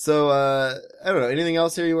 All right, so, I don't know, anything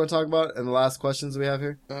else here you want to talk about in the last questions we have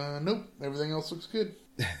here? Nope, everything else looks good.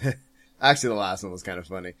 Actually, the last one was kind of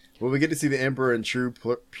funny. Well, we get to see the Emperor in true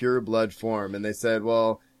pure blood form, and they said,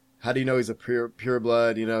 well, how do you know he's a pure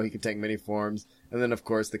blood? You know, he can take many forms. And then, of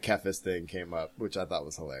course, the Kephis thing came up, which I thought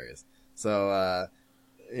was hilarious. So,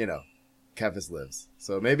 you know, Kephis lives.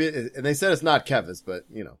 So maybe, and they said it's not Kephis, but,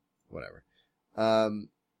 you know, whatever. All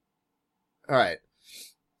right.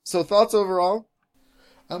 So thoughts overall?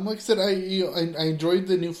 Like I said, I enjoyed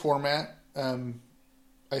the new format.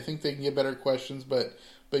 I think they can get better questions, but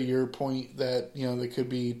your point that, you know, they could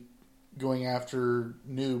be going after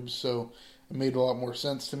noobs, so it made a lot more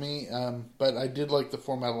sense to me. But I did like the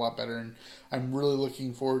format a lot better, and I'm really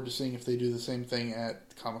looking forward to seeing if they do the same thing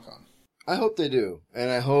at Comic-Con. I hope they do,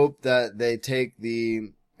 and I hope that they take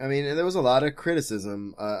there was a lot of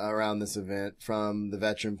criticism around this event from the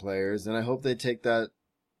veteran players, and I hope they take that,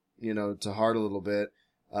 you know, to heart a little bit.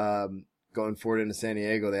 Going forward into San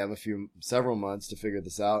Diego, they have several months to figure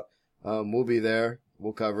this out. We'll be there.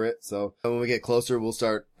 We'll cover it. So when we get closer, we'll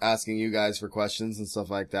start asking you guys for questions and stuff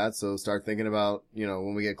like that. So start thinking about, you know,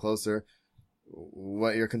 when we get closer,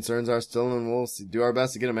 what your concerns are still, and we'll do our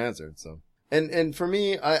best to get them answered. So, and for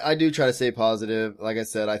me, I do try to stay positive. Like I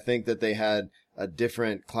said, I think that they had a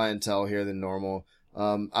different clientele here than normal.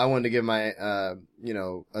 I wanted to give my,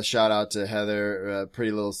 a shout out to Heather,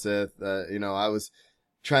 Pretty Little Sith. I was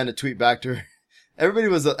trying to tweet back to her. Everybody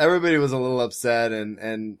was a little upset,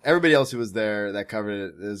 and everybody else who was there that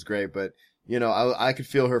covered it is great, but, you know, I could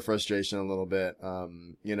feel her frustration a little bit.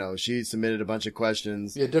 You know, she submitted a bunch of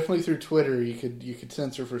questions. Yeah, definitely through Twitter, you could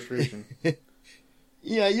sense her frustration.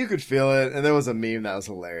 Yeah, you could feel it, and there was a meme that was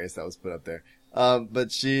hilarious that was put up there.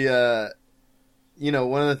 But she, you know,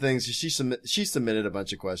 one of the things, she submitted a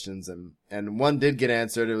bunch of questions, and one did get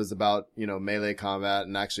answered. It was about, you know, melee combat,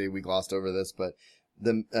 and actually we glossed over this, but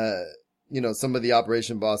some of the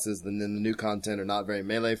operation bosses and then the new content are not very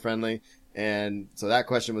melee friendly. And so that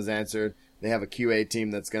question was answered. They have a QA team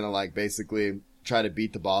that's going to basically try to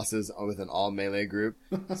beat the bosses with an all melee group.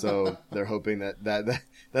 So they're hoping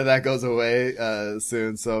that goes away,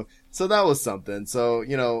 soon. So that was something. So,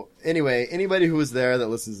 you know, anyway, anybody who was there that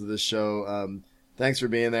listens to this show, thanks for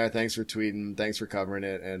being there. Thanks for tweeting. Thanks for covering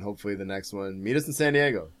it. And hopefully the next one, meet us in San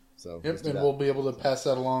Diego. So yep. And we'll be able to pass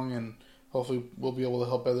that along, and hopefully we'll be able to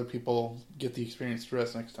help other people get the experience through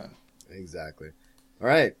us next time. Exactly. All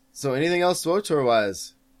right. So anything else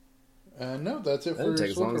SWTOR-wise? No, that's it. That didn't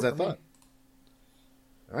take as long as I thought.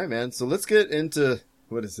 All right, man. So let's get into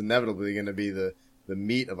what is inevitably going to be the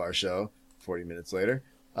meat of our show 40 minutes later.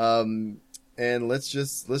 And let's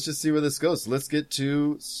just see where this goes. So let's get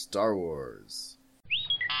to Star Wars.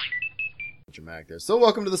 Dramatic there. So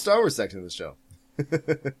welcome to the Star Wars section of the show.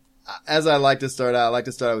 As I like to start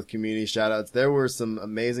out with community shout outs. There were some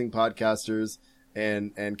amazing podcasters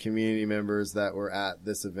and community members that were at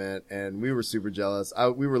this event, and we were super jealous.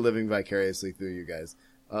 We were living vicariously through you guys.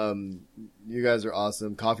 You guys are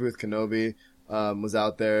awesome. Coffee with Kenobi, was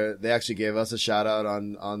out there. They actually gave us a shout out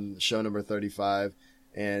on show number 35,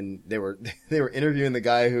 and they were interviewing the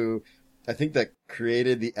guy who I think that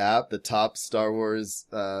created the app, the top Star Wars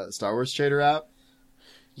Trader app.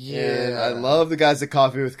 Yeah. And I love the guys at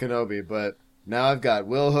Coffee with Kenobi, but now I've got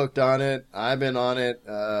Will hooked on it. I've been on it.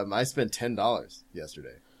 I spent $10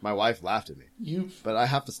 yesterday. My wife laughed at me. But I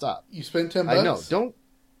have to stop. You spent $10? I know. Don't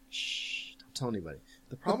tell anybody.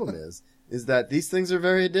 The problem is that these things are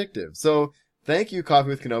very addictive. So thank you, Coffee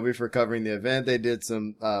with Kenobi, for covering the event. They did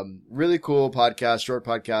some, really cool podcasts, short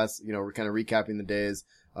podcasts, you know, we're kind of recapping the days,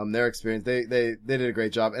 their experience. They did a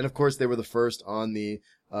great job. And of course they were the first on the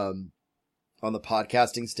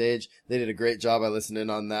podcasting stage. They did a great job. I listened in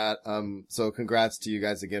on that. So congrats to you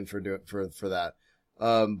guys again for that.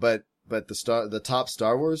 But the top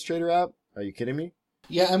Star Wars Trader app, are you kidding me?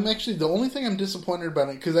 Yeah, I'm actually, the only thing I'm disappointed about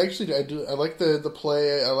it, because actually I like the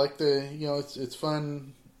play, I like it's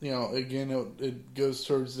fun, you know, again, it goes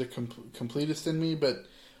towards the completist in me, but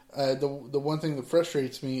the one thing that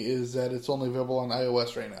frustrates me is that it's only available on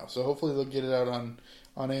iOS right now, so hopefully they'll get it out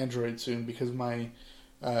on Android soon, because my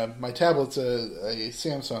tablet's a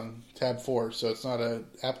Samsung Tab 4, so it's not an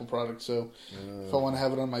Apple product, so if I want to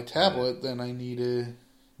have it on my tablet, then I need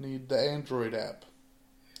the Android app.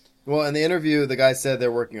 Well, in the interview, the guy said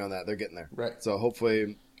they're working on that. They're getting there. Right. So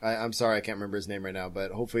hopefully, I'm sorry I can't remember his name right now,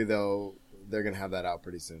 but hopefully they'll they're gonna have that out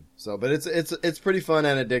pretty soon. So, but it's pretty fun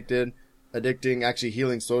and addicting. Actually,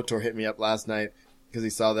 Healing Sotor hit me up last night because he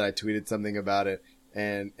saw that I tweeted something about it,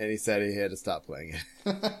 and he said he had to stop playing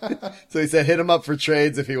it. So he said hit him up for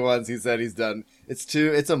trades if he wants. He said he's done.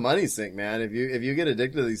 It's a money sink, man. If you get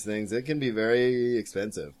addicted to these things, it can be very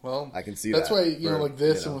expensive. Well, I can see that's that. why like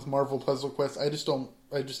this and with Marvel Puzzle Quest, I just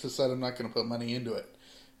decide I'm not going to put money into it,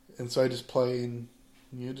 and so I just play and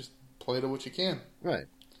just play to what you can. Right.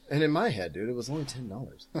 And in my head, dude, it was only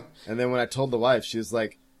 $10. And then when I told the wife, she was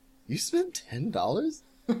like, "You spent $10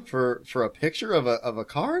 for a picture of a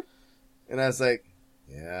card?" And I was like,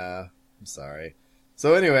 "Yeah, I'm sorry."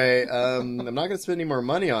 So anyway, I'm not going to spend any more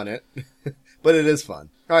money on it, but it is fun.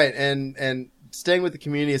 All right, and staying with the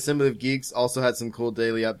community, Assembly of Geeks also had some cool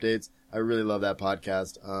daily updates. I really love that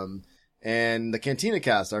podcast. And the Cantina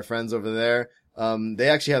Cast, our friends over there, they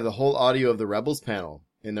actually have the whole audio of the Rebels panel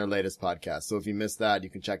in their latest podcast. So if you missed that, you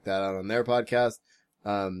can check that out on their podcast.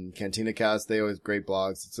 Cantina Cast, they always great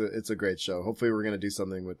blogs. It's a great show. Hopefully we're going to do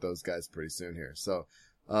something with those guys pretty soon here. So,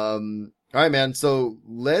 all right, man. So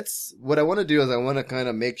what I want to do is I want to kind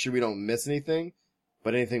of make sure we don't miss anything,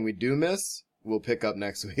 but anything we do miss, we'll pick up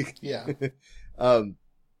next week. Yeah.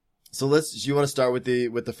 So do you want to start with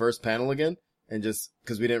the first panel again? And just,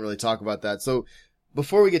 cause we didn't really talk about that. So,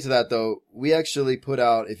 before we get to that, though, we actually put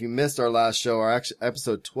out, if you missed our last show, our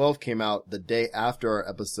episode 12 came out the day after our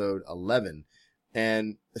episode 11.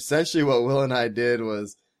 And essentially what Will and I did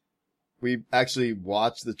was we actually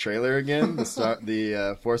watched the trailer again,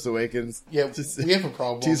 the Force Awakens. Yeah, we have a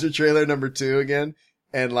problem. Teaser trailer number 2 again,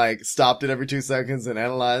 and like stopped it every 2 seconds and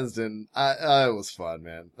analyzed, and it was fun,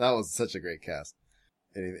 man. That was such a great cast.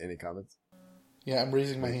 Any comments? Yeah, I'm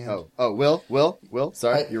raising my hand. Oh, Will,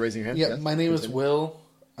 sorry, you're raising your hand? Yeah, yes? My name is Will.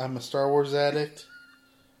 I'm a Star Wars addict.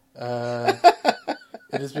 It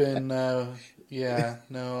has been, I've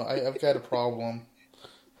got a problem.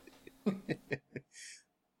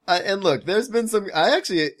 And look, there's been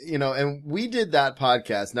and we did that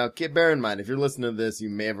podcast. Now, bear in mind, if you're listening to this, you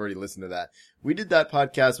may have already listened to that. We did that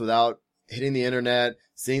podcast without hitting the internet,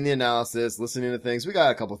 seeing the analysis, listening to things. We got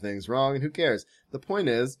a couple things wrong, and who cares? The point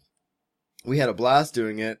is, we had a blast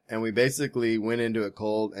doing it, and we basically went into it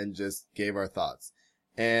cold and just gave our thoughts.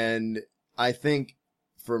 And I think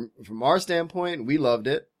from our standpoint, we loved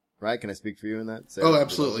it, right? Can I speak for you in that?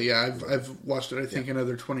 Absolutely. Yeah, I've watched it, I think,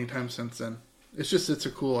 another 20 times since then. It's a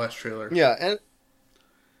cool ass trailer. Yeah,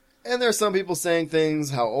 and there's some people saying things,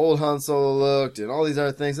 how old Han Solo looked, and all these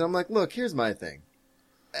other things. And I'm like, look, here's my thing.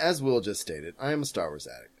 As Will just stated, I am a Star Wars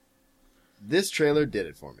addict. This trailer did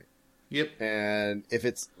it for me. Yep. And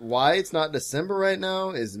why it's not December right now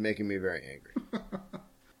is making me very angry.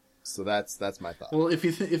 So that's my thought. Well, if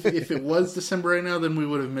it was December right now, then we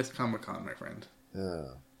would have missed Comic-Con, my friend.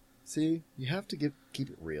 See, you have to keep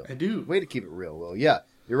it real. I do. Way to keep it real, Will. Yeah,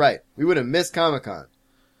 you're right. We would have missed Comic-Con.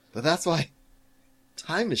 But that's why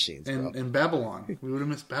time machines, bro. And Babylon. We would have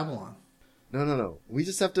missed Babylon. No. We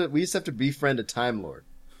just have to befriend a Time Lord.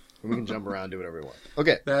 And we can jump around and do whatever we want.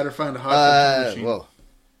 Okay. That or find a hot time machine. Whoa.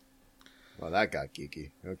 Well, that got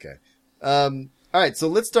geeky. Okay. All right. So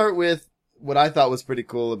let's start with what I thought was pretty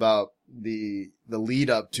cool about the lead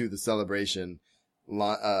up to the celebration.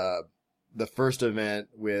 The first event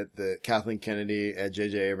with the Kathleen Kennedy and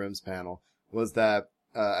J.J. Abrams panel was that,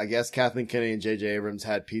 I guess Kathleen Kennedy and J.J. Abrams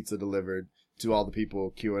had pizza delivered to all the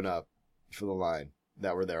people queuing up for the line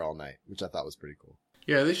that were there all night, which I thought was pretty cool.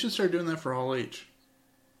 Yeah, they should start doing that for Hall H.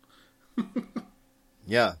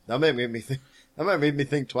 Yeah, that might make me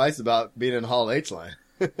think twice about being in Hall H line.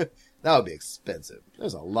 That would be expensive.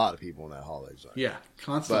 There's a lot of people in that Hall H line. Yeah,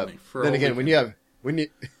 constantly. But then again, when you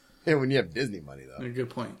have Disney money though. Good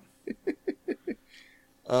point.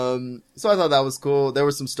 So I thought that was cool. There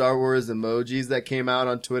were some Star Wars emojis that came out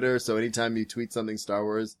on Twitter. So anytime you tweet something Star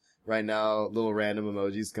Wars right now, little random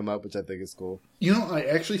emojis come up, which I think is cool. I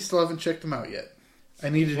actually still haven't checked them out yet. I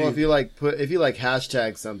need to. Well, if you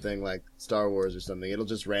hashtag something like Star Wars or something, it'll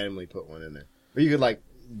just randomly put one in there. Or you could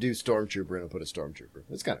do Stormtrooper and it'll put a Stormtrooper.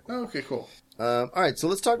 It's kind of cool. Oh, okay, cool. All right, so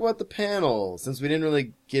let's talk about the panel. Since we didn't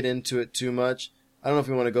really get into it too much, I don't know if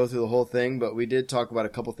we want to go through the whole thing, but we did talk about a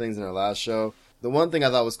couple things in our last show. The one thing I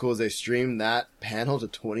thought was cool is they streamed that panel to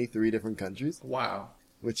 23 different countries. Wow.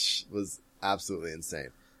 Which was absolutely insane.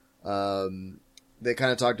 They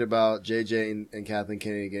kind of talked about JJ and Kathleen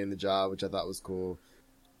Kennedy getting the job, which I thought was cool.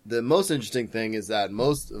 The most interesting thing is that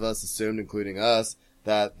most of us assumed, including us,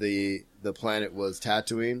 that the planet was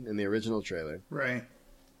Tatooine in the original trailer. Right.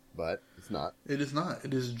 But it's not. It is not.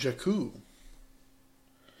 It is Jakku.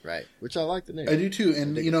 Right. Which I like the name. I do too.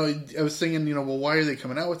 And, I was thinking, why are they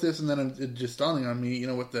coming out with this? And then it just dawning on me,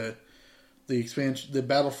 with the the expansion, the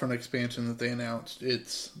Battlefront expansion that they announced.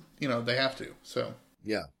 It's, they have to. So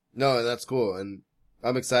Yeah. No, that's cool. And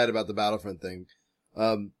I'm excited about the Battlefront thing.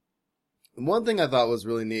 One thing I thought was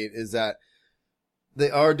really neat is that they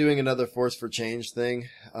are doing another Force for Change thing.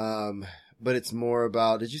 But it's more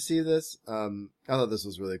about, did you see this? I thought this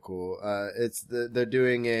was really cool. They're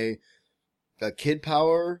doing a Kid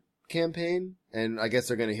Power campaign, and I guess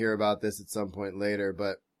they're going to hear about this at some point later,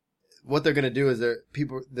 but what they're going to do is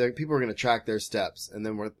people are going to track their steps, and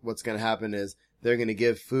then what's going to happen is they're going to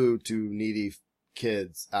give food to needy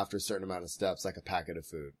kids after a certain amount of steps, like a packet of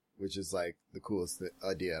food, which is like the coolest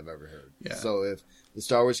idea I've ever heard. Yeah. So if the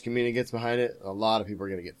Star Wars community gets behind it, a lot of people are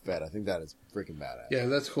going to get fed. I think that is freaking badass. Yeah,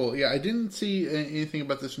 that's cool. Yeah, I didn't see anything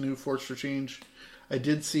about this new Force for Change. I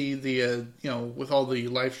did see the, with all the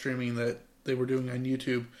live streaming that they were doing on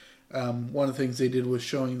YouTube, one of the things they did was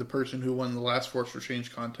showing the person who won the last Force for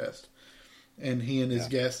Change contest. And he and his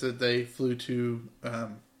guest that they flew to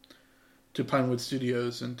Pinewood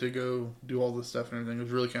Studios and to go do all this stuff and everything. It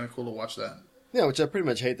was really kind of cool to watch that. Yeah, which I pretty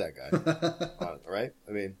much hate that guy. Right?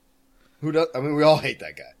 I mean, who does? I mean, we all hate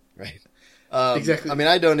that guy, right? Exactly. I mean,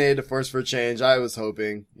 I donated to Force for Change. I was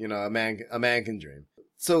hoping, a man can dream.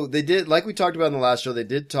 So they did, like we talked about in the last show, they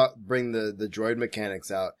did bring the droid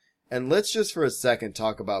mechanics out. And let's just for a second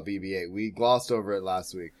talk about BB-8. We glossed over it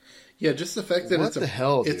last week. Yeah, just the fact that it's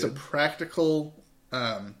a practical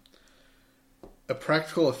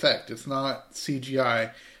effect. It's not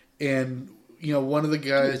CGI. And one of the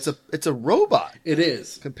guys, it's a robot. It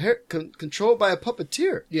is controlled by a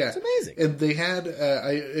puppeteer. Yeah, it's amazing. And they had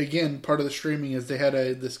again, part of the streaming is they had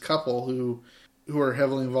this couple who are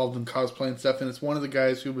heavily involved in cosplay and stuff, and it's one of the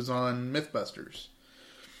guys who was on MythBusters,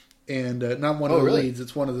 and not one of the leads.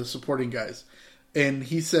 It's one of the supporting guys. And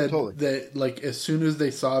he said that, like, as soon as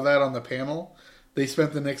they saw that on the panel, they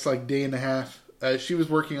spent the next day and a half. She was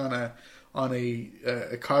working on a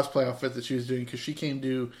cosplay outfit that she was doing because she came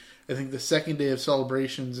to, I think, the second day of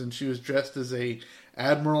celebrations, and she was dressed as a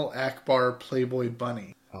Admiral Akbar Playboy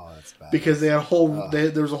bunny. Oh, that's bad. Because they had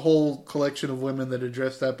there was a whole collection of women that had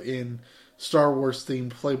dressed up in Star Wars themed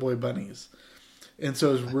Playboy bunnies, and so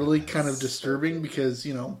it was really kind of disturbing because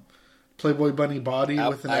Playboy bunny body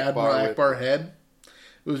with an Admiral Akbar head.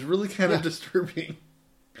 It was really kind of disturbing.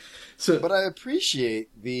 But I appreciate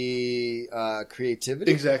the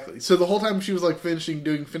creativity. Exactly. So the whole time she was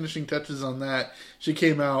doing finishing touches on that, she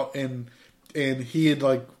came out and he had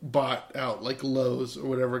bought out Lowe's or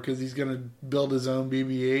whatever because he's going to build his own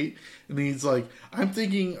BB-8, and he's like, I'm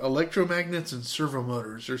thinking electromagnets and servo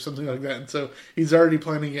motors or something like that. And so he's already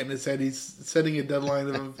planning it in his head. He's setting a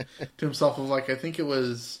deadline to himself of I think it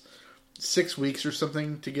was 6 weeks or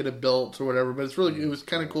something to get it built or whatever. But it was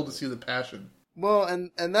kind of cool to see the passion. Well,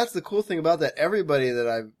 and that's the cool thing about that. Everybody that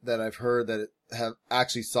I've heard that have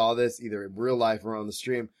actually saw this either in real life or on the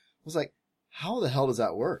stream was like, how the hell does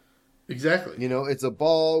that work? Exactly. It's a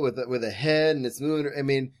ball with a head and it's moving. I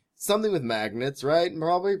mean, something with magnets, right?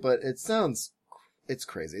 Probably, but it's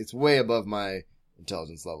crazy. It's way above my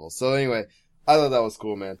intelligence level. So anyway, I thought that was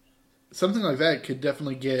cool, man. Something like that could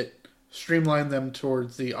definitely streamline them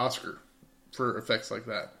towards the Oscar for effects like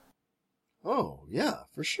that. Oh, yeah,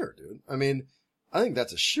 for sure, dude. I mean, I think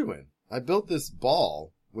that's a shoo-in. I built this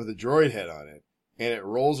ball with a droid head on it, and it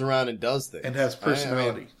rolls around and does things. And has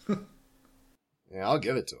personality. Yeah, I'll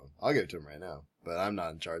give it to him. I'll give it to him right now. But I'm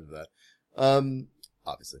not in charge of that.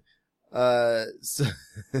 Obviously. So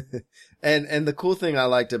and the cool thing I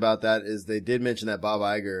liked about that is they did mention that Bob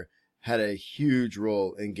Iger had a huge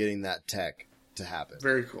role in getting that tech to happen.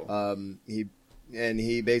 Very cool.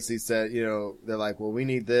 He basically said, they're like, well, we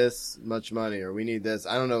need this much money, or we need this.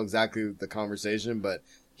 I don't know exactly the conversation, but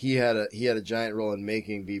he had a giant role in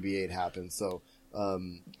making BB-8 happen. So,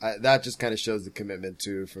 that just kind of shows the commitment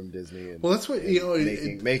too from Disney. And, well, that's what,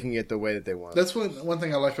 making it the way that they want. That's one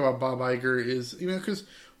thing I like about Bob Iger is, because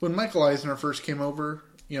when Michael Eisner first came over,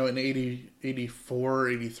 in 84,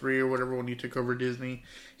 83 or whatever, when he took over Disney,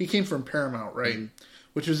 he came from Paramount, right? Mm-hmm.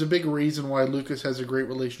 Which is a big reason why Lucas has a great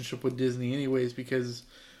relationship with Disney anyways, because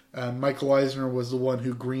Michael Eisner was the one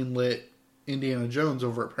who greenlit Indiana Jones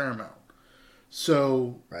over at Paramount.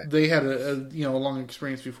 So they had a long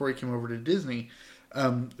experience before he came over to Disney.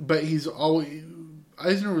 But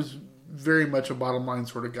Eisner was very much a bottom line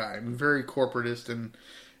sort of guy. I mean, very corporatist and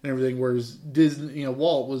everything, whereas Disney,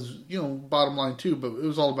 Walt was, bottom line too, but it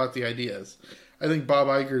was all about the ideas. I think Bob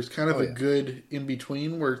Iger is kind of a good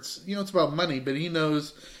in-between where it's, it's about money, but he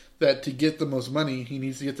knows that to get the most money, he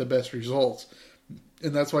needs to get the best results.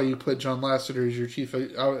 And that's why you put John Lasseter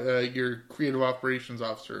as your creative operations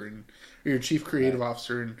officer or your chief creative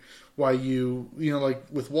officer, and why like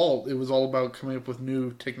with Walt, it was all about coming up with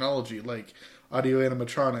new technology, like audio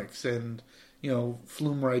animatronics and,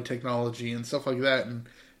 flume ride technology and stuff like that.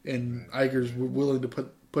 And Iger's willing to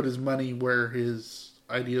put his money where his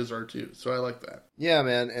ideas are too. So I like that. Yeah,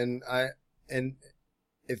 man. And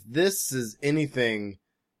if this is anything,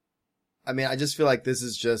 I mean, I just feel like this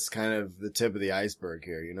is just kind of the tip of the iceberg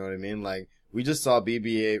here. You know what I mean? Like, we just saw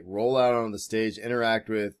BB-8 roll out on the stage, interact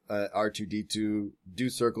with R2-D2, do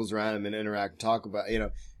circles around him and interact and talk about,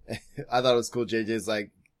 I thought it was cool. JJ's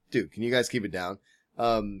like, dude, can you guys keep it down?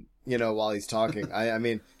 While he's talking. I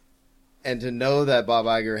mean, and to know that Bob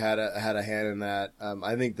Iger had a hand in that,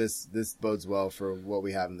 I think this bodes well for what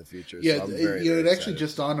we have in the future. Yeah, so I'm very it excited. actually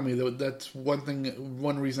just dawned on me, though, that's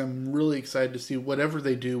one reason I'm really excited to see whatever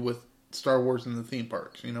they do with Star Wars in the theme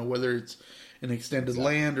parks. Whether it's an extended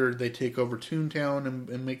land or they take over Toontown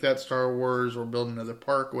and make that Star Wars or build another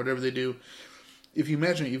park or whatever they do. If you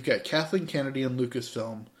imagine it, you've got Kathleen Kennedy in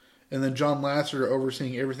Lucasfilm and then John Lasseter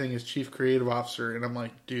overseeing everything as chief creative officer. And I'm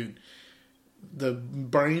like, dude, the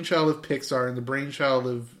brainchild of Pixar and the brainchild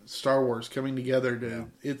of Star Wars coming together,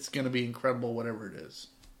 it's going to be incredible, whatever it is.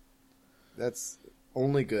 That's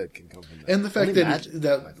only good can come from that. And the fact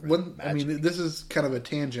I mean, this is kind of a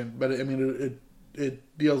tangent, but I mean,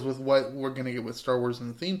 it deals with what we're going to get with Star Wars in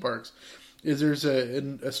the theme parks. Is there's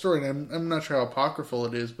a story, and I'm not sure how apocryphal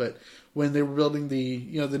it is, but when they were building the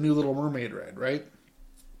new Little Mermaid ride, right?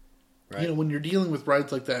 When you're dealing with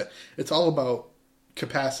rides like that, it's all about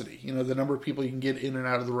capacity. The number of people you can get in and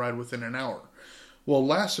out of the ride within an hour. Well,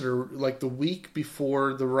 Lasseter, like the week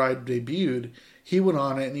before the ride debuted, he went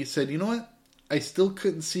on it and he said, you know what? I still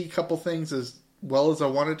couldn't see a couple things as well as I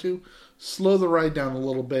wanted to. Slow the ride down a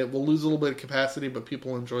little bit. We'll lose a little bit of capacity, but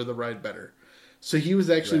people enjoy the ride better. So he was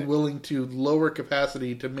actually willing to lower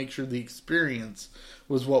capacity to make sure the experience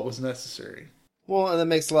was what was necessary. Well, and that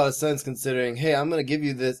makes a lot of sense considering, hey, I'm going to give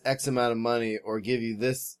you this X amount of money or give you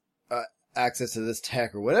this access to this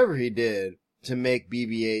tech or whatever he did to make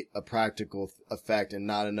BB-8 a practical effect and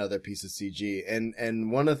not another piece of CG.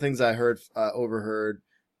 And one of the things I overheard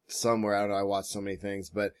somewhere, I don't know, I watched so many things,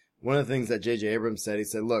 but one of the things that J.J. Abrams said, he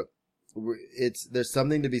said, look, there's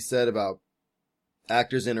something to be said about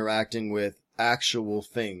actors interacting with actual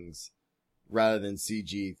things rather than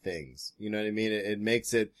CG things. You know what I mean? It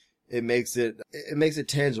makes it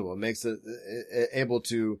tangible. It makes it able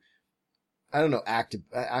to, I don't know, act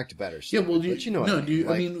better. Yeah, well, do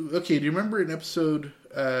you remember in episode,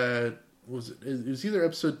 it was either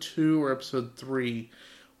episode 2 or episode 3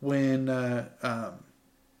 when, talking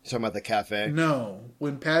about the cafe? No,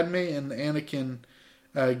 when Padme and Anakin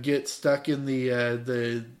get stuck in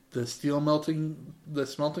the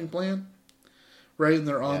smelting plant, right? And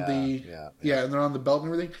they're on and they're on the belt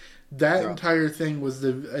and everything. That entire thing was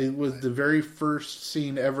the very first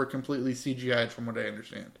scene ever completely CGI'd, from what I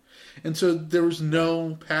understand. And so there was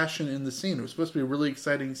no passion in the scene. It was supposed to be a really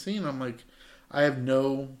exciting scene. I'm like, I have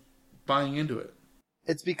no buying into it.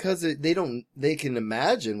 It's because they can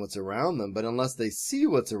imagine what's around them, but unless they see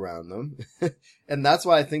what's around them, and that's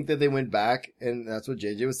why I think that they went back, and that's what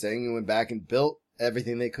JJ was saying, they went back and built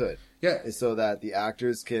everything they could. Yeah. So that the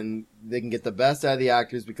actors can get the best out of the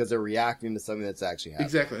actors because they're reacting to something that's actually happening.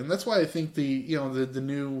 Exactly. And that's why I think the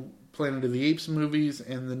new Planet of the Apes movies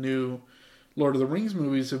and the new Lord of the Rings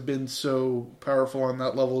movies have been so powerful on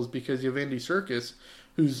that level, is because you have Andy Serkis,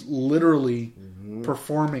 who's literally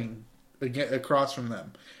performing across from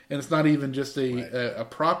them. And it's not even just a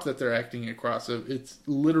prop that they're acting across. It's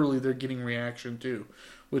literally they're getting reaction too,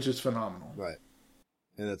 which is phenomenal. Right.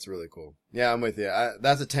 And that's really cool. Yeah, I'm with you.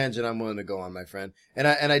 That's a tangent I'm willing to go on, my friend. And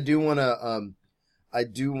I do want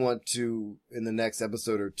to, in the next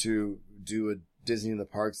episode or two, do a Disney in the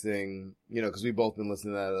Parks thing, because we've both been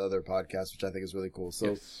listening to that other podcast, which I think is really cool.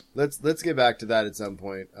 So let's get back to that at some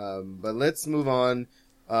point. But let's move on,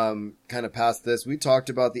 kind of past this. We talked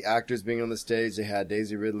about the actors being on the stage. They had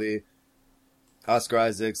Daisy Ridley, Oscar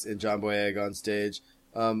Isaacs, and John Boyega on stage.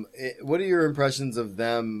 What are your impressions of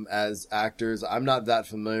them as actors? I'm not that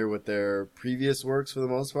familiar with their previous works for the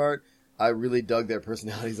most part. I really dug their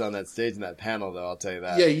personalities on that stage in that panel, though, I'll tell you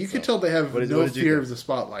that. Yeah, you can tell they have no fear of the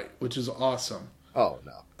spotlight, which is awesome. Oh,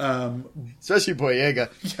 no. Especially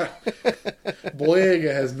Boyega. Yeah.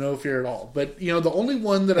 Boyega has no fear at all. But, the only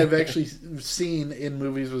one that I've actually seen in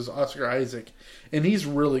movies was Oscar Isaac, and he's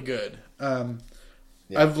really good.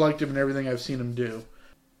 I've liked him in everything I've seen him do.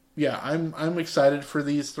 Yeah, I'm excited for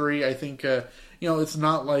these three. I think, it's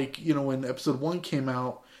not like, when episode 1 came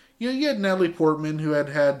out, you had Natalie Portman, who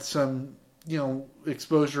had some,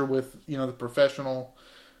 exposure with, The Professional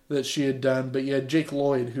that she had done. But you had Jake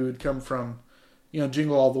Lloyd, who had come from,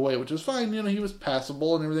 Jingle All the Way, which was fine. He was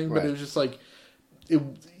passable and everything, but it was just like,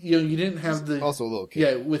 you didn't have the... Also a little kid.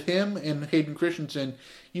 Yeah, with him and Hayden Christensen,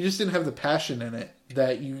 you just didn't have the passion in it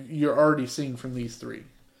that you're already seeing from these three.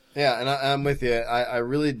 Yeah, and I'm with you. I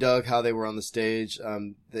really dug how they were on the stage.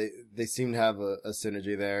 They seemed to have a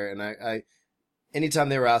synergy there, and I anytime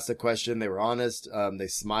they were asked a question, they were honest. They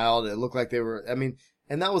smiled. It looked like they were. I mean,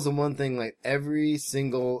 and that was the one thing. Like every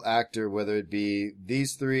single actor, whether it be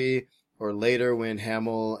these three or later when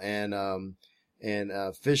Hamill and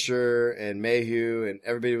Fisher and Mayhew and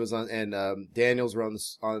everybody was on, and Daniels were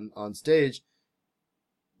on stage.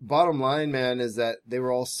 Bottom line, man, is that they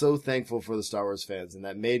were all so thankful for the Star Wars fans, and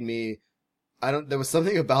that made me, there was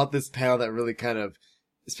something about this panel that really kind of,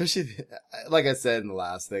 especially, like I said in the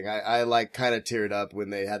last thing, I like kind of teared up when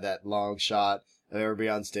they had that long shot of everybody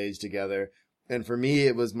on stage together. And for me,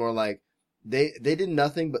 it was more like, they did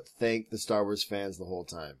nothing but thank the Star Wars fans the whole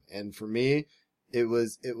time. And for me, it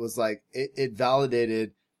was like, it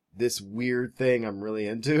validated this weird thing I'm really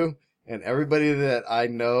into. And everybody that I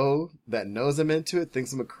know that knows I'm into it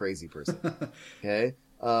thinks I'm a crazy person. Okay?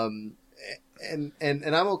 And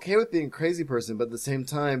I'm okay with being a crazy person, but at the same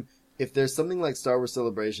time, if there's something like Star Wars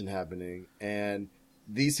Celebration happening and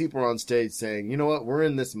these people are on stage saying, you know what, we're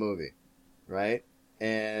in this movie, right?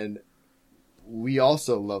 And we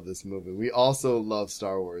also love this movie. We also love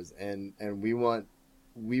Star Wars, and we want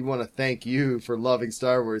to thank you for loving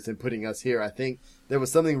Star Wars and putting us here. I think there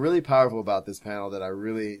was something really powerful about this panel that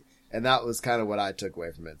and that was kind of what I took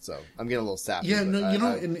away from it. So I'm getting a little sappy. Yeah, no,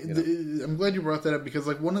 I'm glad you brought that up, because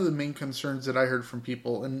like one of the main concerns that I heard from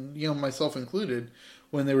people, and myself included,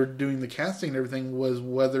 when they were doing the casting and everything, was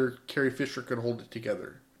whether Carrie Fisher could hold it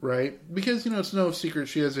together, right? Because it's no secret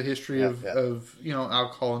she has a history of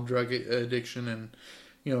alcohol and drug addiction,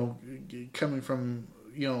 and coming from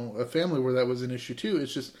a family where that was an issue too.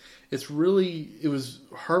 It was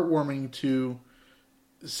heartwarming to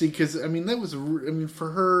see, because that was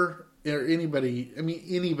for her or anybody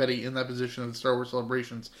in that position of the Star Wars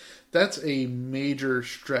Celebrations, that's a major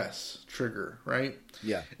stress trigger, right?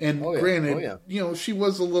 Yeah. And granted, she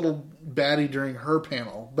was a little batty during her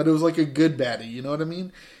panel, but it was like a good batty. You know what I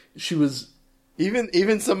mean? She was.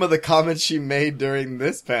 Even some of the comments she made during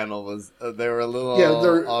this panel was they were a little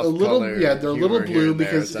they're off a little color. they're a little blue,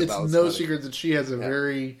 because it's no funny. secret that she has a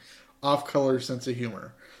very off color sense of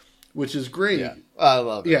humor, which is great. Yeah. I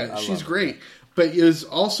love it. Yeah, she's great. But it was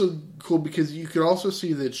also cool because you could also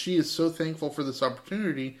see that she is so thankful for this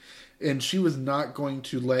opportunity, and she was not going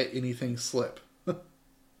to let anything slip.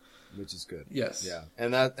 Which is good. Yes. Yeah.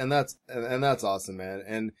 And that's awesome, man.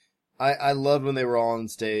 And I loved when they were all on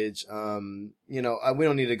stage. We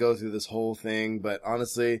don't need to go through this whole thing, but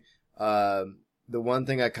honestly, the one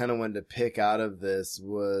thing I kind of wanted to pick out of this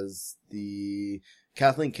was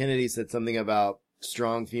Kathleen Kennedy said something about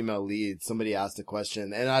strong female leads. Somebody asked a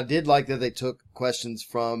question, and I did like that they took questions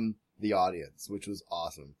from the audience, which was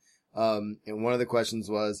awesome. And one of the questions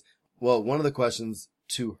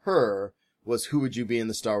to her was, who would you be in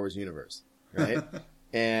the Star Wars universe? Right?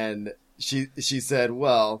 And she said,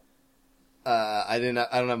 well, I don't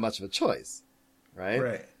have much of a choice.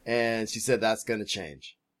 Right. And she said, that's going to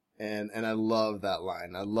change. And I love that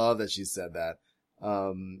line. I love that she said that.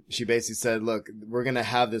 She basically said, look, we're going to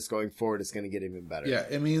have this going forward. It's going to get even better. Yeah.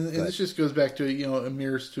 And this just goes back to,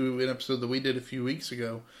 mirrors to an episode that we did a few weeks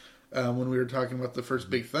ago, when we were talking about the first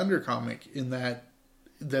Big Thunder comic, in that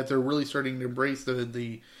they're really starting to embrace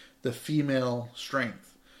the female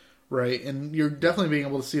strength. Right. And you're definitely being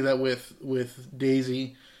able to see that with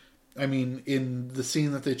Daisy. In the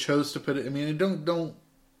scene that they chose to put it, don't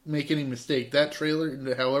make any mistake. That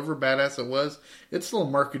trailer, however badass it was, it's still a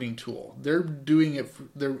marketing tool. They're doing it.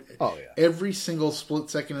 Every single split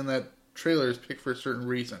second in that trailer is picked for a certain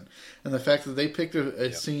reason. And the fact that they picked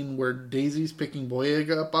a scene where Daisy's picking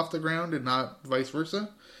Boyega up off the ground and not vice versa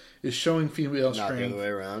is showing female strength. Not the other way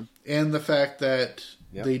around. And the fact that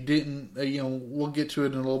they didn't, we'll get to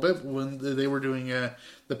it in a little bit, when they were doing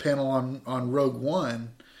the panel on Rogue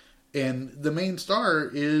One, and the main star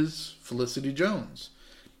is Felicity Jones.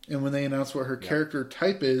 And when they announced what her character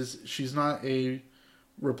type is, she's not a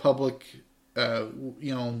Republic,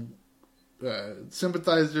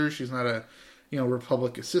 sympathizer. She's not a,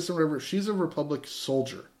 Republic assistant, whatever. She's a Republic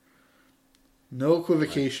soldier. No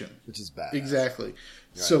equivocation. Right. Which is bad. Exactly. Right.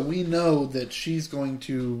 So we know that she's going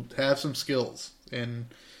to have some skills, and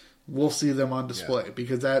we'll see them on display,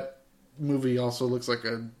 because that movie also looks like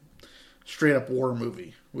a straight up war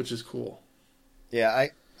movie, which is cool. Yeah,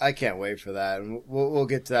 I can't wait for that, and we'll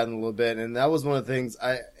get to that in a little bit. And that was one of the things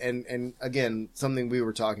and again, something we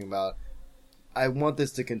were talking about. I want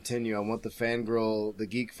this to continue. I want the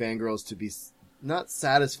geek fangirls to be not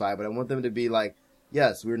satisfied, but I want them to be like,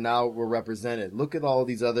 yes, we're represented. Look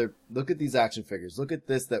at these action figures. Look at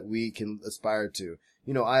this that we can aspire to.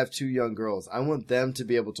 You know, I have 2 young girls. I want them to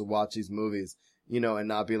be able to watch these movies, you know, and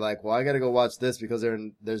not be like, well, I got to go watch this because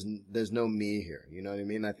there's no me here. You know what I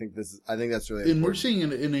mean? I think that's really important. And we're seeing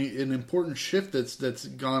an important shift that's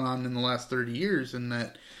gone on in the last 30 years, in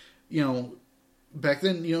that, you know, back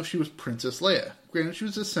then, you know, she was Princess Leia. Granted, she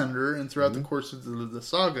was a senator, and throughout the course of the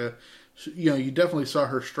saga, you know, you definitely saw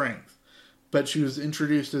her strength. But she was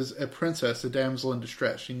introduced as a princess, a damsel in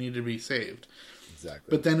distress. She needed to be saved.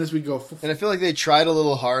 Exactly. But then as we go... And I feel like they tried a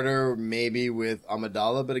little harder maybe with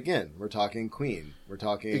Amidala, but again, we're talking Queen. We're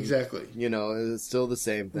talking... Exactly. You know, it's still the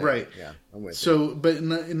same thing. Right. Yeah, I'm with you. So, but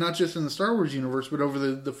not just in the Star Wars universe, but over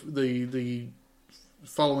the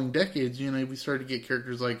following decades, you know, we started to get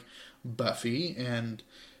characters like Buffy, and,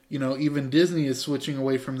 you know, even Disney is switching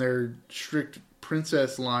away from their strict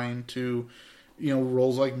princess line to, you know,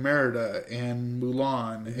 roles like Merida and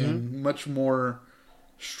Mulan and much more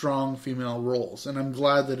strong female roles, and I'm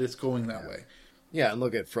glad that it's going that way. Yeah, and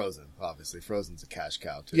look at Frozen. Obviously, Frozen's a cash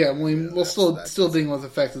cow too. Yeah, we'll still dealing with the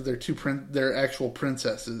fact that they're actual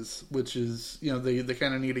princesses, which is, you know, they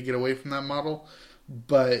kind of need to get away from that model,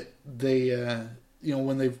 but they you know,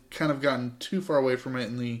 when they've kind of gotten too far away from it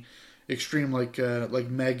in the extreme, like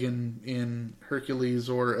Megan in Hercules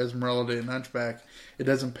or Esmeralda in Hunchback, it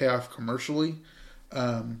doesn't pay off commercially.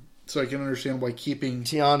 So I can understand why keeping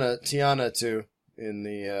Tiana too. In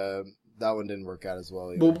the that one didn't work out as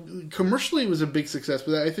well either. Well, commercially it was a big success,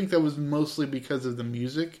 but I think that was mostly because of the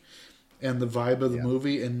music and the vibe of the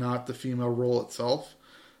movie, and not the female role itself.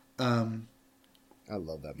 I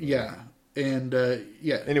love that movie. Yeah, and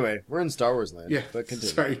yeah. Anyway, we're in Star Wars land. Yeah, but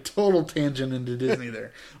continue. Sorry, total tangent into Disney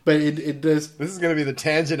there, but it does. This is going to be the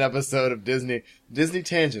tangent episode of Disney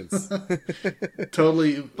tangents.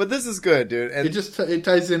 Totally, but this is good, dude. And it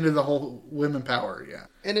ties into the whole women power. Yeah.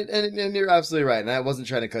 And you're absolutely right. And I wasn't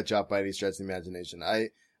trying to cut you off by any stretch of the imagination. I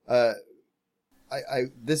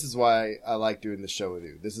this is why I like doing this show with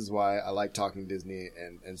you. This is why I like talking Disney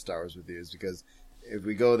and Star Wars with you, is because if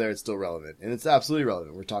we go there, it's still relevant, and it's absolutely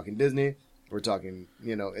relevant. We're talking Disney. We're talking,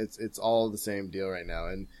 you know, it's all the same deal right now.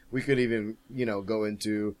 And we could even, you know, go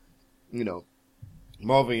into, you know,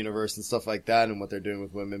 Marvel Universe and stuff like that and what they're doing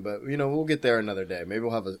with women, but, you know, we'll get there another day. Maybe we'll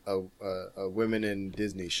have a women in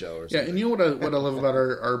Disney show or something. Yeah, and you know what I love about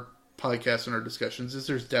our podcast and our discussions is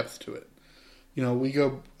there's depth to it. You know, we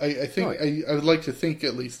go. I think I would like to think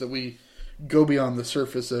at least that we go beyond the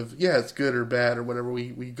surface of, yeah, it's good or bad or whatever.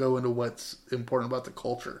 We go into what's important about the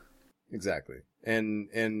culture. Exactly,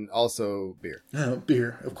 and also beer.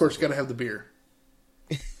 Beer, of course, got to have the beer.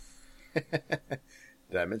 Did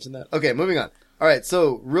I mention that? Okay, moving on. All right,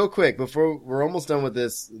 so real quick, before we're almost done with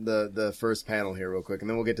this, the first panel here real quick, and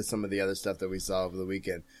then we'll get to some of the other stuff that we saw over the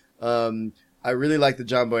weekend. I really like the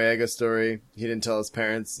John Boyega story. He didn't tell his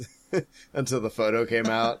parents until the photo came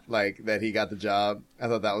out, like, that he got the job. I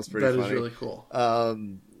thought that was pretty funny. That is really cool.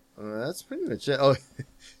 That's pretty much it. Oh,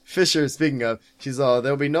 Fisher, speaking of, she's all,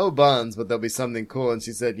 there'll be no buns, but there'll be something cool. And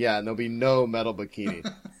she said, yeah, and there'll be no metal bikini.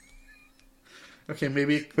 Okay,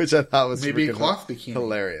 maybe. Which I thought was maybe a cloth bikini.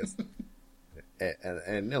 Hilarious.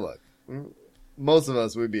 and look, most of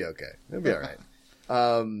us would be okay. It'd be all right.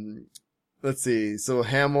 Let's see. So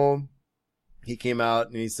Hamill, he came out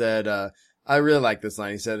and he said, I really like this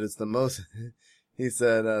line. He said, it's the most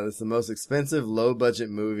expensive, low budget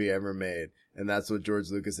movie ever made. And that's what George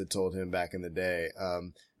Lucas had told him back in the day,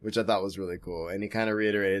 which I thought was really cool. And he kind of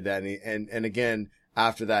reiterated that. And again,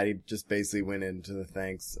 after that, he just basically went into the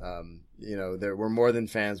thanks. You know, we're more than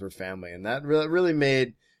fans, we're family. And that really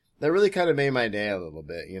kind of made my day a little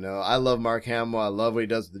bit. You know, I love Mark Hamill. I love what he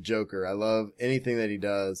does with the Joker. I love anything that he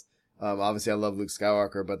does. Obviously I love Luke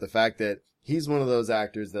Skywalker, but the fact that he's one of those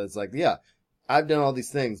actors that's like, yeah, I've done all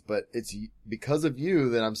these things, but it's because of you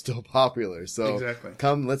that I'm still popular. So exactly.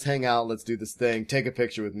 Come, let's hang out. Let's do this thing. Take a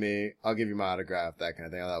picture with me. I'll give you my autograph, that kind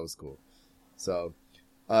of thing. Oh, that was cool. So,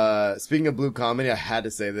 speaking of blue comedy, I had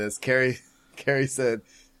to say this. Carrie said,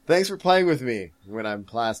 thanks for playing with me when I'm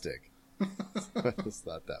plastic. I just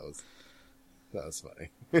thought that was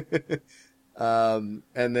funny.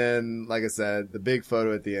 And then, like I said, the big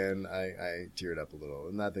photo at the end, I teared up a little,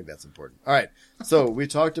 and I think that's important. All right. So we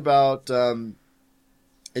talked about, and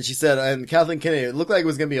she said, and Kathleen Kennedy, it looked like it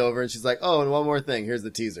was going to be over, and she's like, oh, and one more thing. Here's the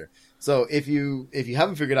teaser. So if you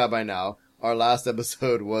haven't figured out by now, our last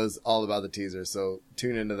episode was all about the teaser. So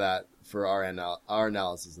tune into that for our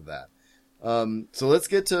analysis of that. So let's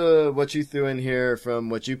get to what you threw in here from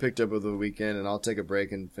what you picked up over the weekend, and I'll take a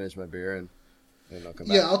break and finish my beer and and I'll come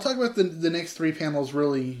back. Yeah, I'll talk about the next three panels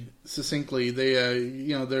really succinctly. They,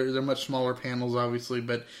 they're much smaller panels, obviously,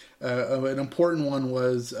 but an important one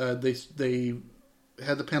was they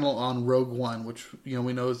had the panel on Rogue One, which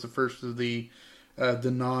we know is the first of the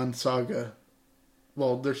non-saga.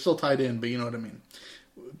 Well, they're still tied in, but you know what I mean.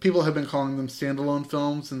 People have been calling them standalone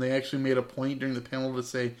films, and they actually made a point during the panel to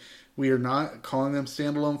say we are not calling them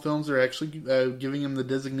standalone films. They're actually giving them the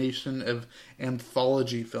designation of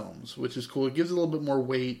anthology films, which is cool. It gives it a little bit more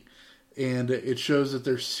weight, and it shows that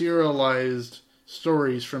they're serialized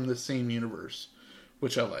stories from the same universe,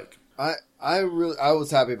 which I like. I was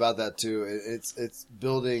happy about that too. It's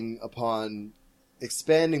building upon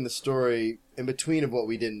expanding the story in between of what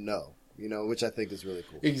we didn't know, which I think is really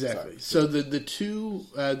cool. Exactly. Sorry. So the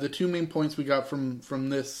two main points we got from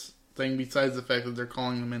this thing, besides the fact that they're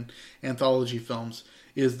calling them anthology films,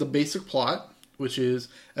 is the basic plot, which is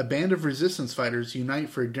a band of resistance fighters unite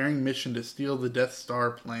for a daring mission to steal the Death Star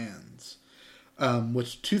plans.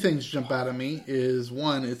 Which two things jump out at me is,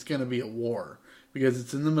 one, it's going to be a war. Because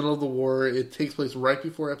it's in the middle of the war. It takes place right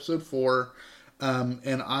before Episode 4.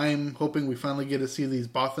 And I'm hoping we finally get to see these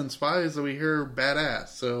Bothan spies that we hear are badass.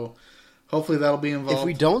 So hopefully that'll be involved. If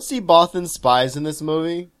we don't see Bothan spies in this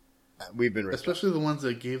movie, we've been ripped. Especially the ones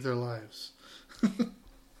that gave their lives.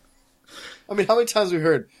 I mean, how many times have we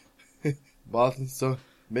heard Bothan? So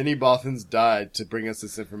many Bothans died to bring us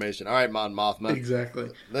this information. All right, Mon Mothma. Exactly.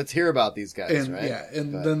 Let's hear about these guys, and, right? Yeah,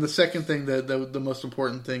 and then the second thing, the most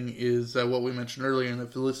important thing is what we mentioned earlier in the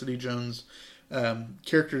Felicity Jones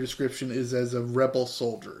character description is as a rebel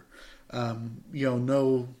soldier.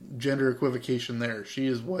 No gender equivocation there. She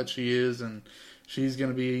is what she is, and she's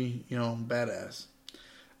going to be, badass.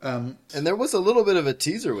 And there was a little bit of a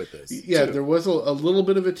teaser with this. Yeah, too. there was a little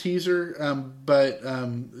bit of a teaser, but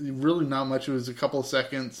really not much. It was a couple of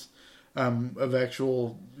seconds of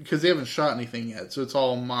actual, because they haven't shot anything yet, so it's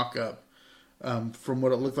all mock-up from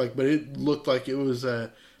what it looked like. But it looked like it was an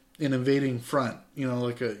invading front,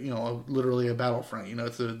 like literally a battlefront.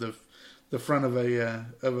 It's the front of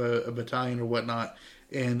a battalion or whatnot.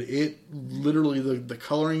 And it literally, the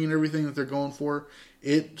coloring and everything that they're going for,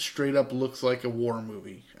 it straight up looks like a war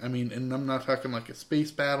movie. I mean, and I'm not talking like a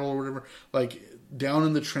space battle or whatever. Like, down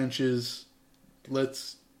in the trenches,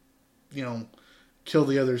 let's, kill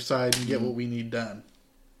the other side and get what we need done.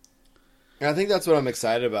 And I think that's what I'm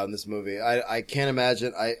excited about in this movie. I can't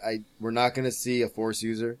imagine, we're not going to see a Force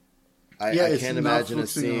user. I can't imagine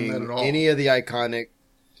us seeing any of the iconic.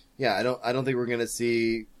 Yeah, I don't think we're going to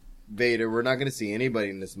see Vader. We're not going to see anybody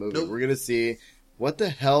in this movie. Nope. We're going to see what the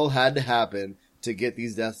hell had to happen to get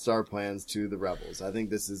these Death Star plans to the rebels. I think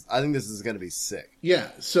this is going to be sick. Yeah.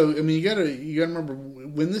 So I mean, you gotta remember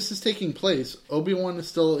when this is taking place. Obi-Wan is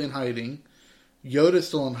still in hiding. Yoda's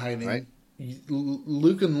still in hiding. Right.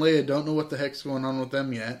 Luke and Leia don't know what the heck's going on with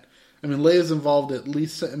them yet. I mean, Leia's involved at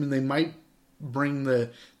least. I mean, they might bring the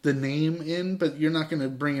name in, but you're not going to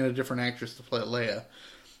bring in a different actress to play Leia.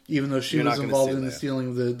 Even though she was involved in the stealing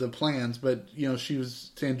of the plans, but she was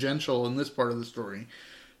tangential in this part of the story.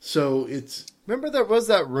 So it's... Remember there was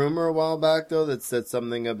that rumor a while back, though, that said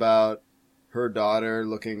something about her daughter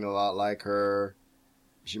looking a lot like her.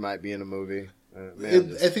 She might be in a movie.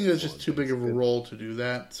 I think it was just too big of a role to do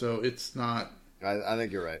that, so it's not... I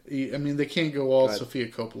think you're right. I mean, they can't go all Sofia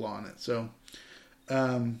Coppola on it, so...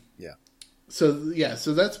 yeah.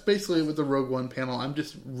 So that's basically it with the Rogue One panel. I'm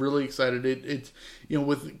just really excited. It's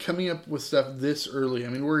with coming up with stuff this early. I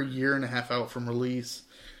mean, we're a year and a half out from release.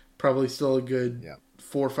 Probably still a good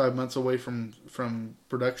 4 or 5 months away from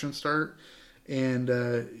production start. And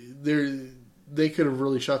they could have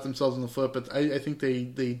really shot themselves in the foot, but I think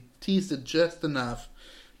they teased it just enough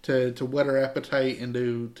to whet our appetite and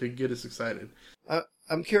to get us excited.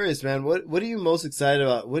 I'm curious, man. What are you most excited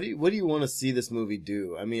about? What do you want to see this movie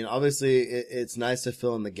do? I mean, obviously, it's nice to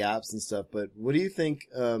fill in the gaps and stuff, but what do you think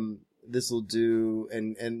this will do?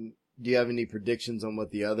 And do you have any predictions on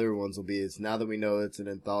what the other ones will be? Is now that we know it's an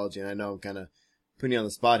anthology, and I know I'm kind of putting you on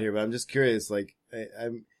the spot here, but I'm just curious. Like,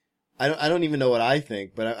 I don't even know what I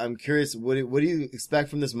think, but I'm curious. What do you expect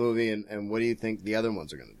from this movie, and what do you think the other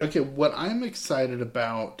ones are going to be? Okay, what I'm excited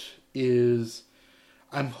about is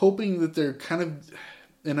I'm hoping that they're kind of.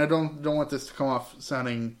 And I don't want this to come off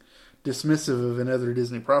sounding dismissive of another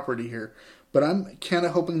Disney property here, but I'm kind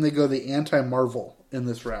of hoping they go the anti-Marvel in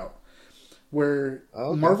this route, where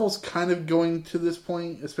Marvel's kind of going to this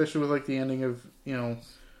point, especially with like the ending of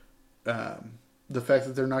the fact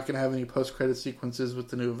that they're not going to have any post-credit sequences with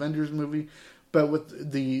the new Avengers movie, but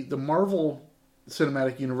with the Marvel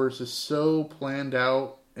Cinematic Universe is so planned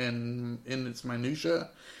out and in its minutia,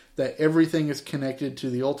 that everything is connected to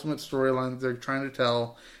the ultimate storyline that they're trying to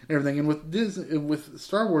tell and everything. And with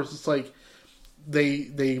Star Wars, it's like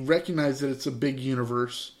they recognize that it's a big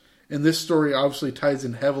universe, and this story obviously ties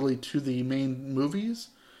in heavily to the main movies,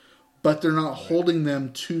 but they're not holding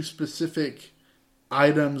them to specific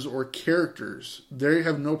items or characters. They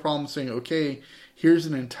have no problem saying, okay, here's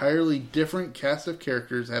an entirely different cast of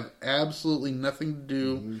characters that have absolutely nothing to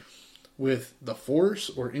do with the Force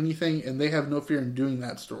or anything, and they have no fear in doing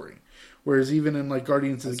that story. Whereas even in like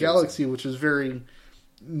Guardians of the Galaxy, which is very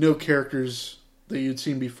no characters that you'd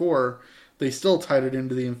seen before, they still tied it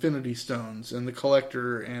into the Infinity Stones and the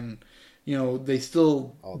Collector, and they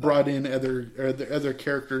still brought in other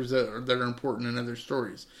characters that are important in other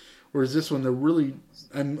stories. Whereas this one, they're really,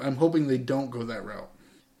 I'm hoping they don't go that route.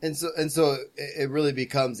 And so it really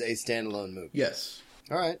becomes a standalone movie. Yes.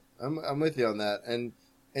 All right, I'm with you on that. And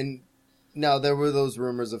now there were those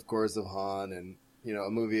rumors, of course, of Han and a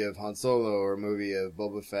movie of Han Solo or a movie of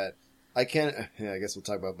Boba Fett. I guess we'll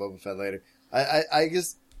talk about Boba Fett later. I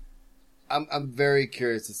guess I'm very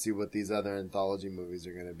curious to see what these other anthology movies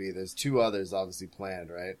are going to be. There's 2 others obviously planned,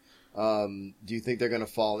 right? Do you think they're going to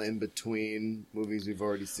fall in between movies we've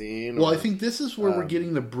already seen? Well, I think this is where we're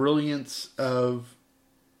getting the brilliance of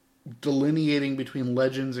delineating between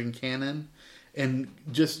legends and canon, and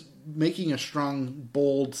just making a strong,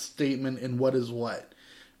 bold statement in what is what.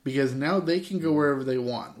 Because now they can go wherever they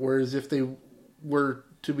want. Whereas if they were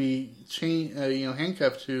to be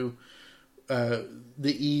handcuffed to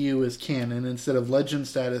the EU as canon instead of legend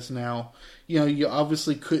status now, you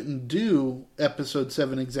obviously couldn't do Episode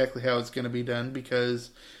 7 exactly how it's going to be done,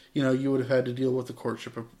 because you would have had to deal with the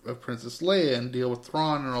courtship of Princess Leia and deal with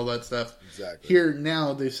Thrawn and all that stuff. Exactly. Here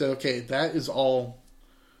now they said, okay, that is all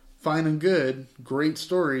fine and good, great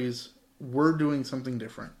stories. We're doing something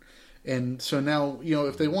different, and so now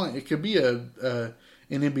if they want, it could be an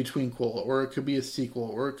in between quel, or it could be a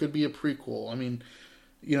sequel, or it could be a prequel. I mean,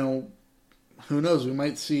 who knows? We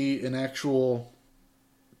might see an actual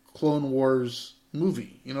Clone Wars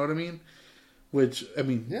movie. You know what I mean? Which,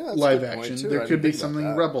 live action. There could be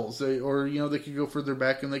something Rebels. Or they could go further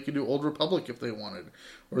back and they could do Old Republic if they wanted.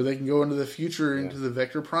 Or they can go into the future, into the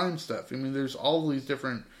Vector Prime stuff. I mean, there's all these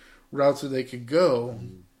different routes that they could go.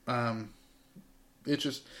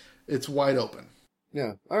 It's wide open.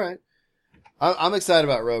 Yeah, all right. I'm excited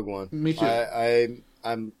about Rogue One. Me too.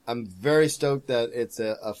 I'm very stoked that it's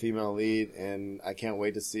a female lead, and I can't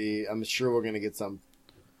wait to see. I'm sure we're going to get some.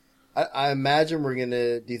 I imagine we're going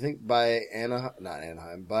to. Do you think by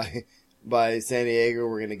by San Diego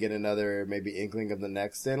we're going to get another maybe inkling of the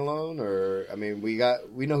next standalone? Or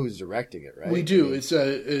we know who's directing it, right? We do. It's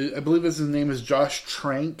I believe his name is Josh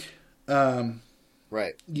Trank.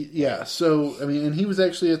 Right. Yeah. So and he was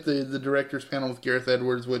actually at the directors panel with Gareth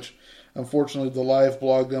Edwards, which. Unfortunately, the live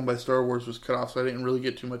blog done by Star Wars was cut off, so I didn't really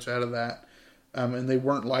get too much out of that. And they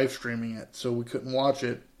weren't live streaming it, so we couldn't watch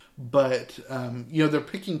it. But, they're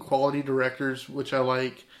picking quality directors, which I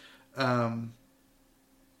like.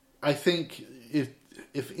 I think,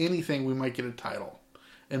 if anything, we might get a title.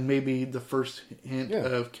 And maybe the first hint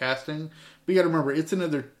of casting. But you got to remember, it's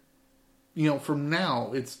another, from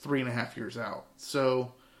now, it's 3.5 years out.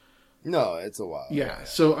 So... No, it's a while. Yeah,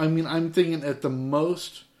 so, I'm thinking at the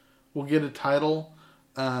most... We'll get a title,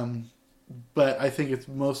 but I think it's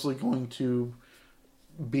mostly going to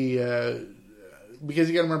be because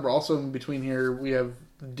you got to remember also in between here we have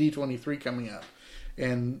D23 coming up,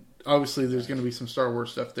 and obviously there's going to be some Star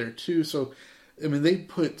Wars stuff there too. So they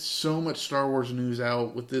put so much Star Wars news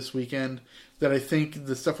out with this weekend that I think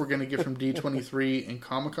the stuff we're going to get from D23 and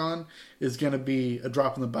Comic-Con is going to be a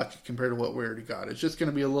drop in the bucket compared to what we already got. It's just going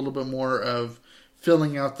to be a little bit more of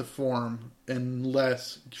filling out the form and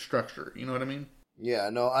less structure. You know what I mean?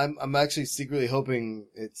 Yeah, no, I'm actually secretly hoping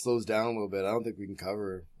it slows down a little bit. I don't think we can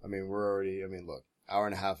cover. We're already. Look, hour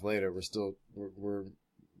and a half later, we're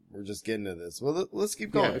just getting to this. Well, let's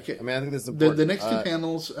keep going. Yeah, okay. I think this is important. The next 2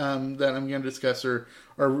 panels that I'm going to discuss are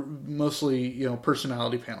mostly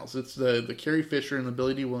personality panels. It's the Carrie Fisher and the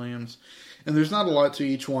Billy D. Williams, and there's not a lot to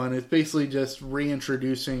each one. It's basically just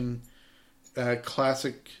reintroducing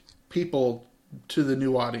classic people to the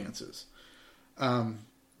new audiences.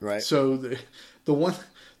 Right. So the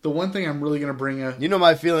one thing I'm really going to bring up...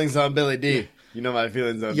 my feelings on Billy D.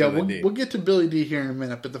 Billy D. We'll get to Billy D here in a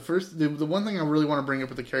minute, but the one thing I really want to bring up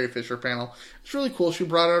with the Carrie Fisher panel, it's really cool. She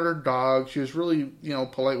brought out her dog. She was really,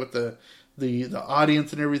 polite with the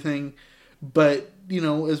audience and everything. But,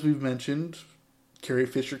 as we've mentioned, Carrie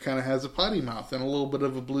Fisher kind of has a potty mouth and a little bit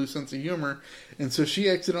of a blue sense of humor. And so she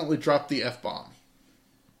accidentally dropped the F-bomb.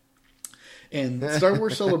 And Star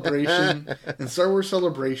Wars Celebration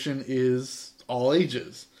is all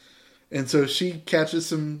ages. And so she catches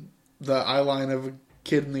the eye line of a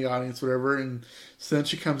kid in the audience, whatever, and so then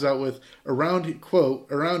she comes out with, around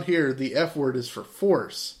here, the F word is for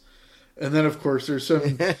force. And then, of course, there's some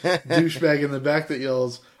douchebag in the back that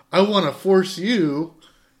yells, I want to force you.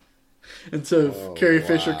 And so Carrie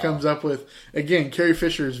Fisher comes up with, again, Carrie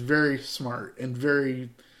Fisher is very smart and very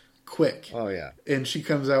quick. Oh, yeah. And she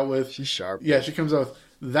comes out with... She's sharp. Yeah, she comes out with,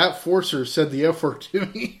 that forcer said the F word to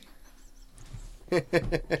me.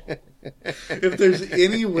 If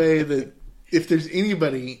there's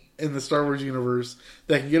anybody in the Star Wars universe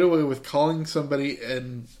that can get away with calling somebody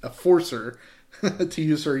a forcer, to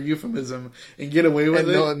use her euphemism, and get away with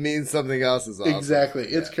it. No, it means something else is awesome. Exactly.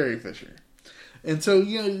 It's Carrie Fisher. And so,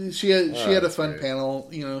 she had a fun panel.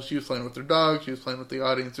 She was playing with her dog. She was playing with the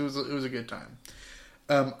audience. It was a good time.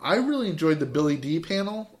 I really enjoyed the Billy D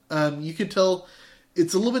panel. You could tell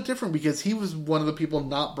it's a little bit different because he was one of the people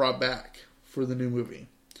not brought back for the new movie.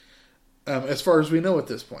 As far as we know at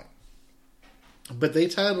this point. But they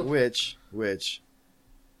titled... Which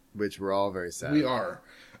we're all very sad. We are.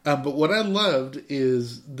 But what I loved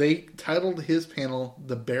is they titled his panel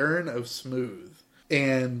The Baron of Smooth.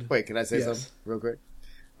 And wait, can I say something real quick?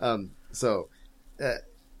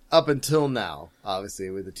 Up until now, obviously,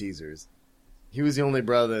 with the teasers, he was the only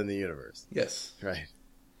brother in the universe. Yes. Right.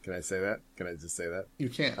 Can I say that? Can I just say that? You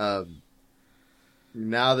can.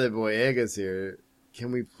 Now that Boyega's here,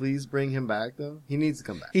 can we please bring him back, though? He needs to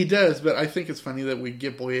come back. He does, but I think it's funny that we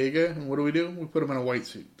get Boyega, and what do? We put him in a white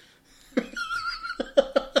suit.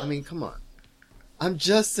 I mean, come on. I'm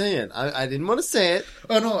just saying. I didn't want to say it.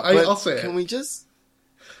 Oh, no, I'll say it. Can we just...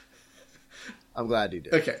 I'm glad you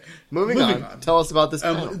did. Okay. Moving on. Tell us about this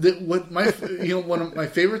panel. One of my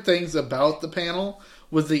favorite things about the panel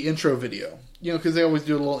was the intro video. Because they always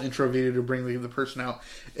do a little intro video to bring the person out.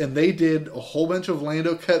 And they did a whole bunch of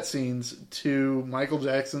Lando cutscenes to Michael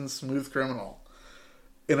Jackson's Smooth Criminal.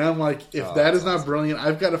 And I'm like, if that is not brilliant,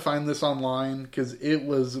 I've got to find this online because it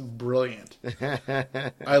was brilliant.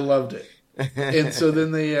 I loved it. And so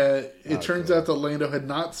then it turns out that Lando had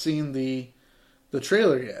not seen the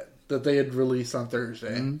trailer yet that they had released on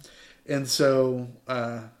Thursday. Mm-hmm. And so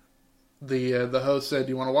the host said,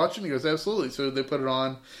 do you want to watch it? And he goes, absolutely. So they put it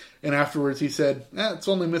on. And afterwards he said, it's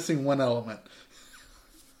only missing one element.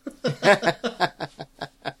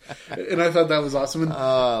 And I thought that was awesome.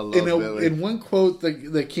 And one quote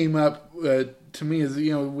that came up to me is,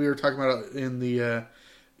 we were talking about in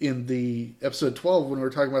the episode 12 when we were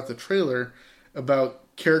talking about the trailer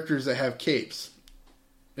about characters that have capes.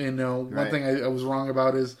 And one thing I was wrong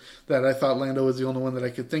about is that I thought Lando was the only one that I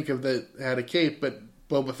could think of that had a cape, but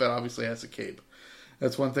Boba Fett obviously has a cape.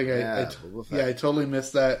 That's one thing I totally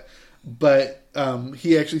missed that. But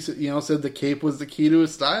he actually said the cape was the key to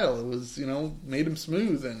his style. It was, made him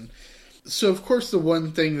smooth. And so, of course, the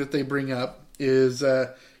one thing that they bring up is,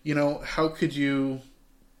 how could you...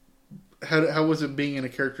 How was it being in a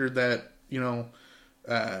character that,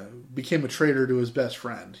 became a traitor to his best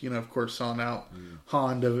friend? Of course, selling out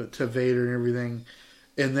Han to Vader and everything.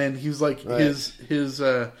 And then he was like, his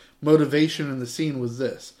motivation in the scene was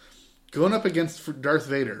this. Going up against Darth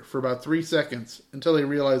Vader for about 3 seconds until he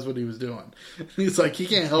realized what he was doing. He's like, he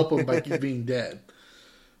can't help him by being dead.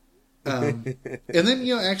 And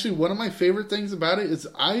then, actually one of my favorite things about it is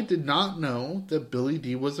I did not know that Billy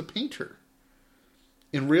D was a painter.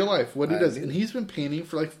 In real life, what he does. And he's been painting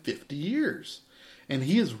for like 50 years. And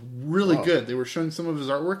he is really good. They were showing some of his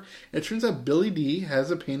artwork. And it turns out Billy D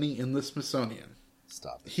has a painting in the Smithsonian.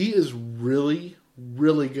 Stop it. He is really,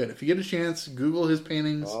 really good. If you get a chance, Google his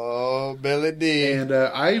paintings. Oh, Billy D. And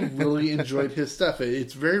I really enjoyed his stuff.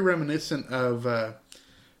 It's very reminiscent of, I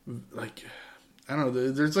don't know,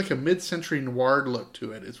 there's like a mid-century noir look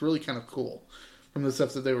to it. It's really kind of cool from the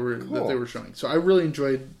stuff that they were showing. So I really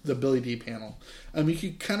enjoyed the Billy D panel. You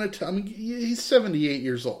could kind of tell, he's 78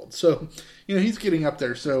 years old. So, he's getting up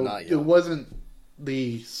there. So it wasn't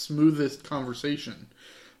the smoothest conversation.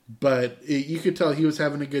 But you could tell he was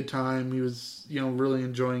having a good time. He was, really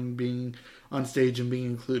enjoying being on stage and being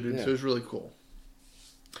included. Yeah. So it was really cool.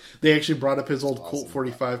 They actually brought up his old Colt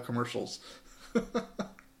 45 commercials.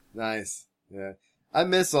 Nice. Yeah. I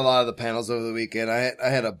missed a lot of the panels over the weekend. I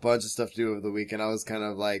had a bunch of stuff to do over the weekend. I was kind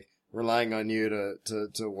of like relying on you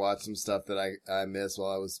to watch some stuff that I missed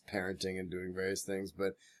while I was parenting and doing various things.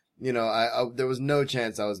 But, there was no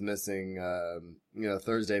chance I was missing,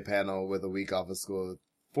 Thursday panel with a week off of school.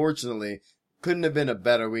 Fortunately, couldn't have been a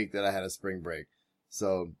better week that I had a spring break.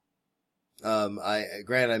 So, I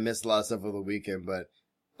missed a lot of stuff over the weekend, but,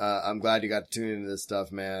 I'm glad you got to tune into this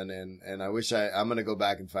stuff, man. And I wish I'm going to go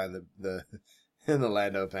back and find the in the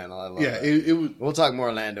Lando panel. I love that. It was. We'll talk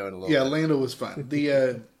more Lando in a little bit. Yeah, Lando was fun.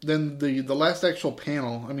 Then the last actual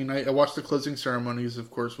panel. I mean, I watched the closing ceremonies, of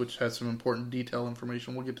course, which has some important detail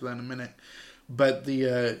information. We'll get to that in a minute. But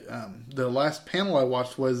the last panel I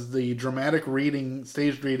watched was the dramatic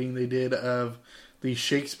staged reading they did of the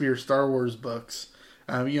Shakespeare Star Wars books.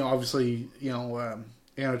 Obviously,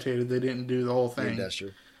 annotated. They didn't do the whole thing.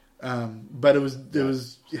 But it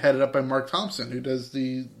was headed up by Mark Thompson, who does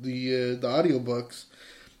the audiobooks,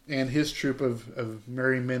 and his troupe of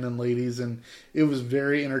merry men and ladies, and it was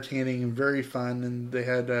very entertaining and very fun. And they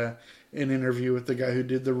had an interview with the guy who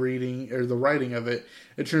did the reading or the writing of it.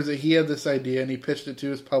 It turns out he had this idea and he pitched it to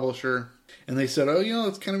his publisher, and they said, "Oh,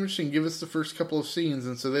 it's kind of interesting. Give us the first couple of scenes."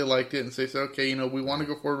 And so they liked it, and so they said, "Okay, we want to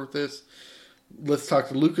go forward with this. Let's talk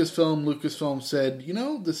to Lucasfilm." Lucasfilm said,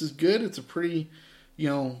 "This is good. It's a pretty,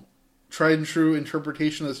 tried and true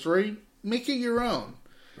interpretation of the story. Make it your own."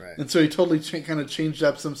 Right. And so he totally kind of changed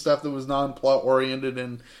up some stuff that was non-plot oriented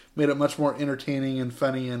and made it much more entertaining and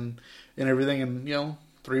funny and everything. And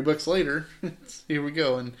 3 books later, here we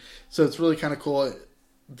go. And so it's really kind of cool.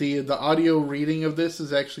 The audio reading of this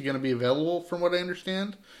is actually going to be available, from what I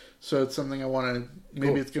understand. So it's something I want to.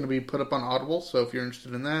 Maybe It's going to be put up on Audible. So if you're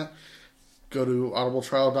interested in that, go to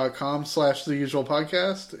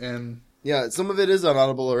audibletrial.com/theusualpodcast and. Yeah, some of it is on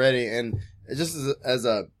Audible already, and just as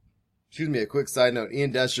a quick side note,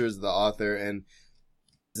 Ian Desher is the author, and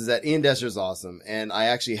Ian Desher is awesome, and I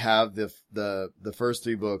actually have the first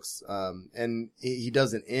 3 books, and he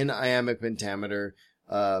does an in iambic pentameter.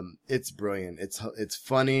 It's brilliant. It's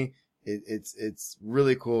funny. It's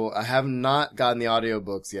really cool. I have not gotten the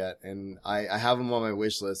audiobooks yet, and I have them on my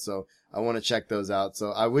wish list, so I want to check those out.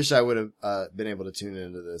 So I wish I would have been able to tune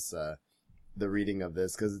into this. The reading of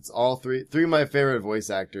this, because it's all three of my favorite voice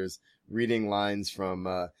actors reading lines from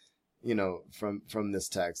from this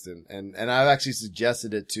text, and I've actually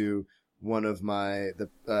suggested it to one of my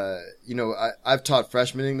I've taught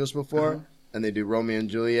freshman English before, and they do Romeo and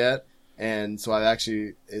Juliet, and so I've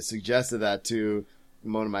actually suggested that to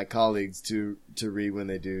one of my colleagues to read when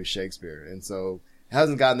they do Shakespeare, and so it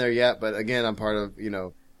hasn't gotten there yet, but again, I'm part of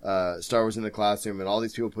Star Wars in the Classroom, and all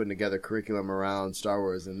these people putting together curriculum around Star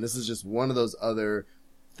Wars, and this is just one of those other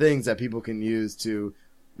things that people can use to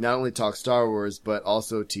not only talk Star Wars but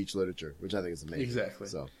also teach literature, which I think is amazing. Exactly.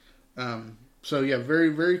 So yeah, very,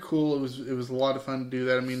 very cool. It was a lot of fun to do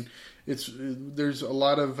that. I mean, there's a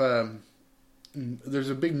lot of there's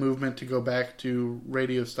a big movement to go back to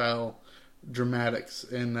radio style dramatics,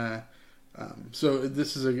 and so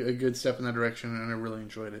this is a good step in that direction, and I really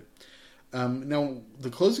enjoyed it. Now, the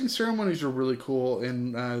closing ceremonies are really cool,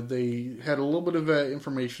 and they had a little bit of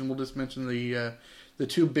information. We'll just mention the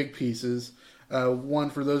 2 big pieces. One,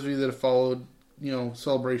 for those of you that have followed,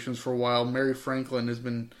 Celebrations for a while, Mary Franklin has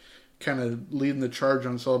been kind of leading the charge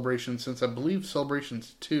on Celebrations since, I believe,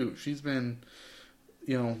 Celebrations 2. She's been,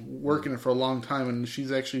 working it for a long time, and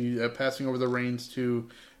she's actually passing over the reins to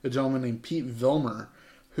a gentleman named Pete Vilmer,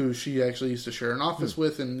 who she actually used to share an office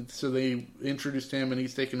with, and so they introduced him, and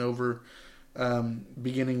he's taken over,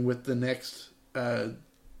 beginning with the next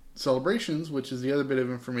Celebrations, which is the other bit of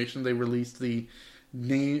information. They released the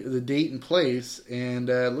date and place, and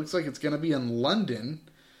it looks like it's going to be in London,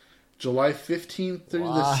 July 15th through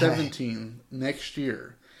the 17th next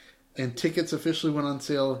year. And tickets officially went on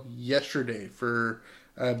sale yesterday for,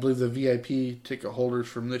 I believe, the VIP ticket holders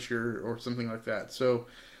from this year or something like that. So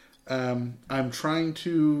I'm trying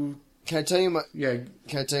to. Can I tell you my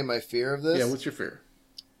fear of this? Yeah, what's your fear?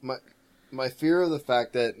 My fear of the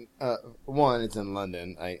fact that one, it's in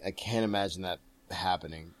London. I can't imagine that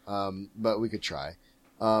happening. But we could try.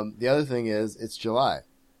 The other thing is it's July.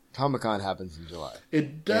 Comic-Con happens in July.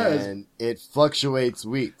 It does. And it fluctuates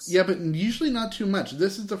weeks. Yeah, but usually not too much.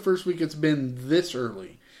 This is the first week it's been this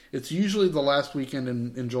early. It's usually the last weekend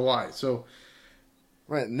in July. So.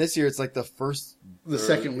 Right, and this year it's like the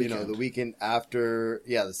second weekend. The weekend after,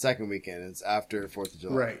 the second weekend. It's after 4th of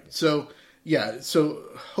July. Right. So, so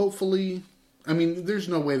hopefully, I mean, there's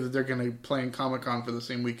no way that they're going to plan Comic-Con for the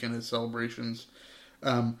same weekend as Celebrations.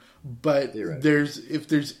 But if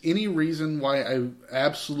there's any reason why I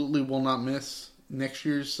absolutely will not miss next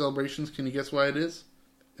year's Celebrations, can you guess why it is?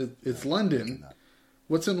 It's London.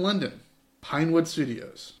 What's in London? Pinewood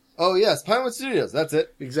Studios. Oh, yes, Pinewood Studios. That's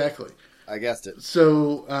it. Exactly. I guessed it.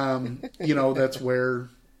 So, that's where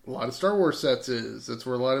a lot of Star Wars sets is. That's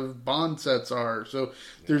where a lot of Bond sets are. So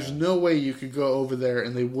there's no way you could go over there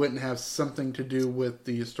and they wouldn't have something to do with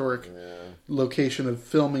the historic location of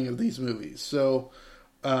filming of these movies. So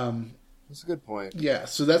That's a good point. Yeah,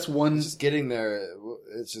 so that's one. It's just getting there.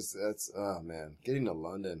 Oh man, getting to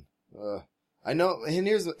London. I know, and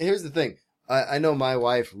here's the thing. I know my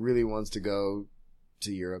wife really wants to go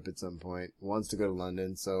to Europe at some point, wants to go to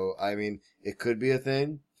London. So, I mean, it could be a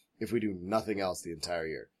thing if we do nothing else the entire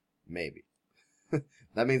year. Maybe.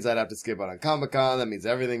 That means I'd have to skip out on Comic-Con. That means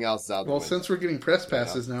everything else is out the window. Since we're getting press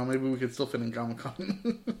passes now, maybe we could still fit in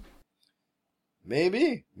Comic-Con.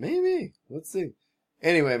 Maybe. Let's see.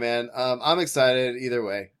 Anyway, man, I'm excited either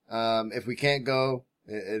way. If we can't go,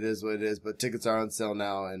 it is what it is, but tickets are on sale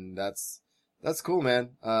now, and that's cool, man.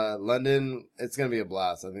 London, it's gonna be a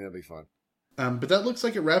blast. I think that'll be fun. But that looks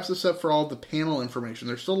like it wraps us up for all the panel information.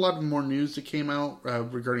 There's still a lot of more news that came out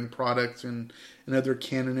regarding products and other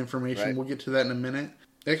canon information. Right. We'll get to that in a minute.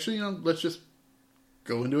 Actually, let's just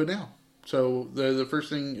go into it now. So the first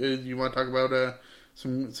thing is you want to talk about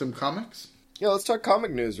some comics? Yeah, let's talk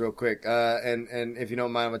comic news real quick. And if you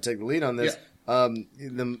don't mind, I'm gonna take the lead on this. Yeah.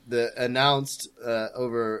 The announced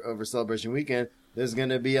over Celebration Weekend, there's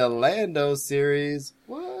gonna be a Lando series.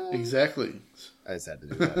 What? Exactly. I just had to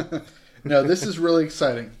do that. No, this is really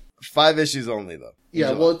exciting. 5 issues only, though.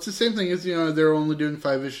 Yeah, well, it's the same thing as, they're only doing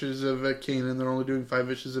 5 issues of Kanan, they're only doing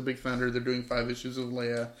 5 issues of Big Thunder, they're doing 5 issues of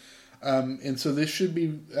Leia. And so this should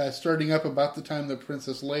be starting up about the time that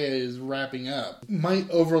Princess Leia is wrapping up. Might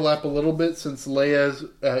overlap a little bit since Leia's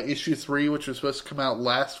issue 3, which was supposed to come out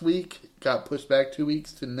last week, got pushed back 2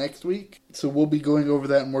 weeks to next week. So we'll be going over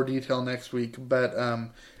that in more detail next week. But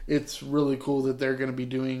it's really cool that they're going to be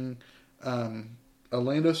doing a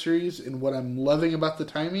Lando series. And what I'm loving about the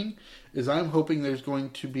timing is I'm hoping there's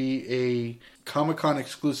going to be a Comic-Con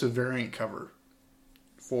exclusive variant cover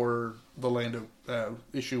for the Lando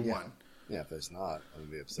issue 1. Yeah, if there's not, I'm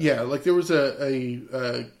gonna be upset. Yeah, like there was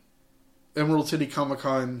a Emerald City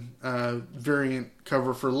Comic-Con variant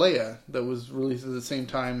cover for Leia that was released at the same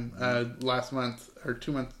time last month or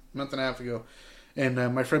month and a half ago, and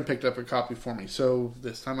my friend picked up a copy for me. So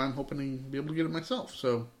this time I'm hoping to be able to get it myself.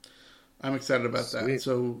 So I'm excited about that.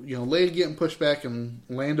 So Leia getting pushed back and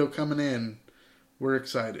Lando coming in, we're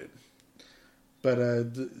excited. But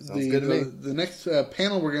the next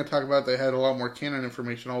panel we're going to talk about, they had a lot more canon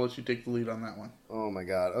information. I'll let you take the lead on that one. Oh my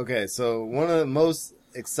god. Okay, so one of the most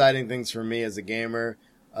exciting things for me as a gamer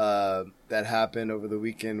that happened over the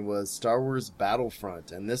weekend was Star Wars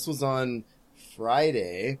Battlefront. And this was on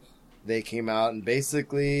Friday. They came out and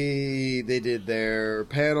basically they did their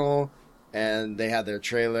panel and they had their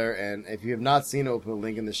trailer. And if you have not seen it, we'll put a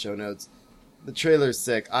link in the show notes. The trailer's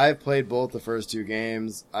sick. I've played both the first 2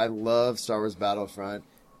 games. I love Star Wars Battlefront.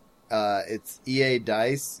 It's EA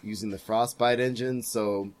DICE using the Frostbite engine.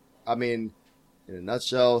 So, I mean, in a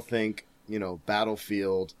nutshell, think,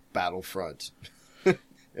 Battlefield, Battlefront.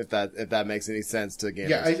 if that makes any sense to gamers.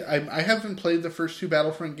 Yeah, I haven't played the first 2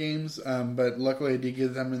 Battlefront games, but luckily I did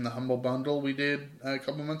get them in the Humble Bundle we did a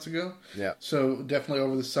couple months ago. Yeah. So definitely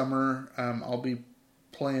over the summer, I'll be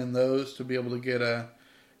playing those to be able to get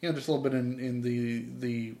just a little bit in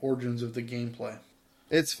the origins of the gameplay.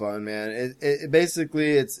 It's fun, man. It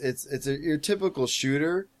basically it's your typical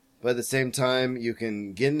shooter, but at the same time you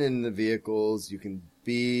can get in the vehicles. You can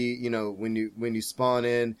be, when you spawn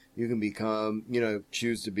in, you can become,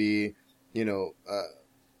 choose to be,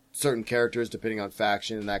 certain characters depending on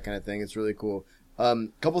faction and that kind of thing. It's really cool.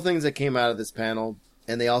 Couple things that came out of this panel.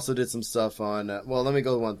 And they also did some stuff on. Let me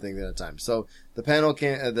go one thing at a time. So the panel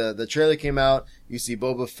the trailer came out. You see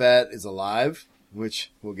Boba Fett is alive,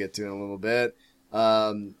 which we'll get to in a little bit.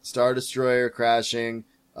 Star Destroyer crashing.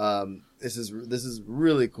 This is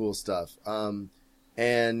really cool stuff.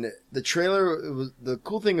 And the trailer, the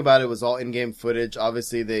cool thing about it was all in-game footage.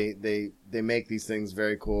 Obviously, they make these things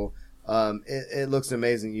very cool. It looks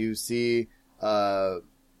amazing. You see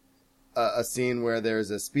a scene where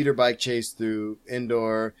there's a speeder bike chase through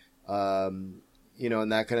Endor, and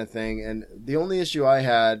that kind of thing. And the only issue I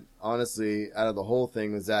had, honestly, out of the whole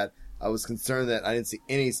thing was that I was concerned that I didn't see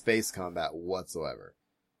any space combat whatsoever.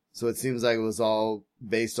 So it seems like it was all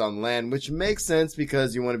based on land, which makes sense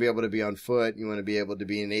because you want to be able to be on foot, you want to be able to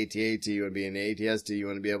be in AT-AT, you want to be in ATST, you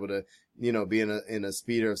want to be able to, be in a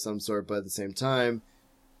speeder of some sort, but at the same time,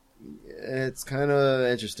 it's kind of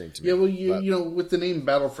interesting to me. Yeah, well, with the name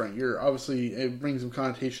Battlefront, it brings some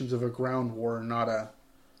connotations of a ground war, not a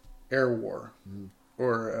air war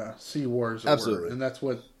or sea war, as it Absolutely. were. And that's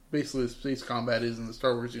what basically space combat is in the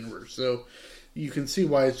Star Wars universe. So you can see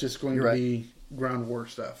why it's just going to be ground war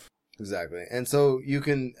stuff. Exactly. And so you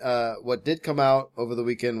can, what did come out over the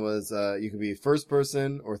weekend was you can be first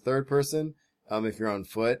person or third person if you're on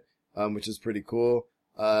foot, which is pretty cool.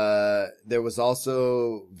 There was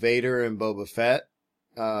also Vader and Boba Fett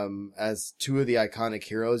as two of the iconic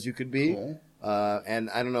heroes you could be. Cool. And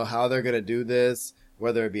I don't know how they're going to do this,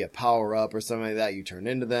 whether it be a power up or something like that. You turn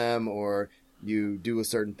into them, or you do a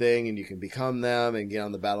certain thing and you can become them and get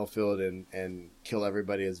on the battlefield and kill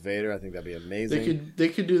everybody as Vader. I think that'd be amazing. They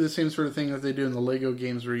could do the same sort of thing that they do in the Lego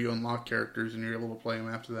games where you unlock characters and you're able to play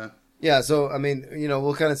them after that. Yeah, so, I mean,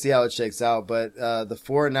 we'll kind of see how it shakes out, but the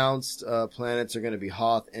 4 announced planets are going to be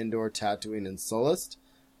Hoth, Endor, Tatooine, and Sullust.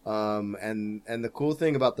 And the cool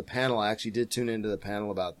thing about the panel, I actually did tune into the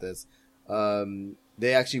panel about this.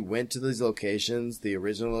 They actually went to these locations, the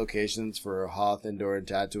original locations for Hoth, Endor, and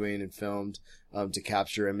Tatooine, and filmed to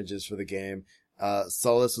capture images for the game.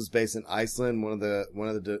 Sullust was based in Iceland. One of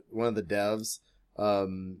the devs,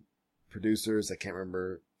 producers, I can't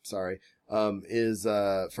remember. Sorry, is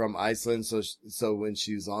from Iceland. So when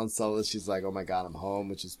she's on Sullust, she's like, "Oh my God, I'm home,"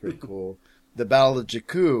 which is pretty cool. The Battle of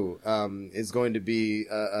Jakku is going to be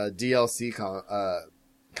a DLC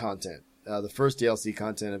content. The first DLC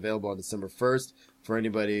content available on December 1st for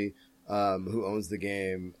anybody who owns the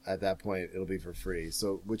game. At that point, it'll be for free.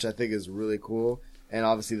 So, which I think is really cool. And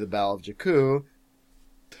obviously, the Battle of Jakku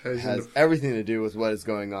has everything to do with what is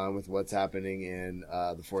going on with what's happening in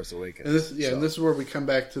The Force Awakens. And this is where we come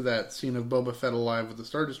back to that scene of Boba Fett alive with the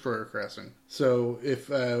Star Destroyer crashing. So if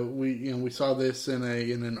we saw this in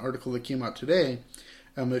an article that came out today,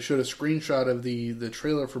 it showed a screenshot of the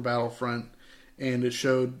trailer for Battlefront, and it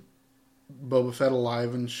showed Boba Fett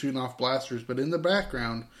alive and shooting off blasters, but in the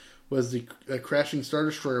background was the crashing Star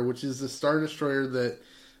Destroyer, which is the Star Destroyer that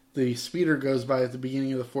the speeder goes by at the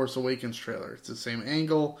beginning of the Force Awakens trailer. It's the same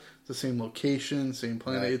angle, the same location, same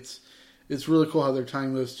planet. Right. It's really cool how they're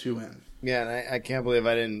tying those two in. Yeah, and I can't believe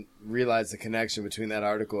I didn't realize the connection between that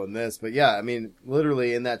article and this. But yeah, I mean,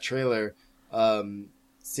 literally in that trailer,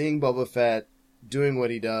 seeing Boba Fett doing what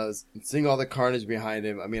he does, seeing all the carnage behind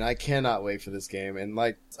him. I mean, I cannot wait for this game. And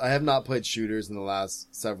I have not played shooters in the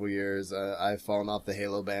last several years. I've fallen off the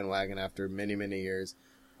Halo bandwagon after many, many years.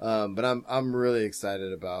 But I'm really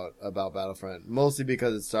excited about Battlefront, mostly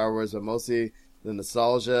because it's Star Wars, but mostly the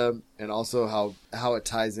nostalgia and also how it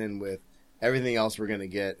ties in with everything else we're going to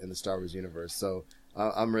get in the Star Wars universe. So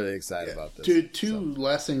I'm really excited about this. Two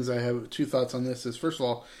last things I have, 2 thoughts on this is, first of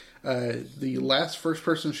all, the last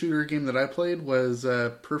first-person shooter game that I played was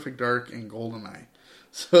Perfect Dark and GoldenEye.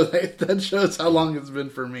 So that shows how long it's been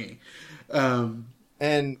for me. And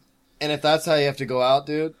if that's how you have to go out,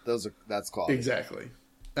 dude, that's quality. Exactly.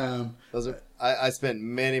 I spent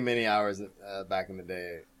many hours back in the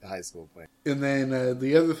day, high school playing. And then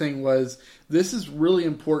the other thing was, this is really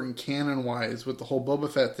important canon-wise with the whole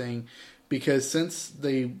Boba Fett thing, because since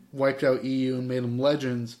they wiped out EU and made them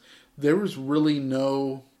legends, there was really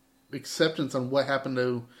no acceptance on what happened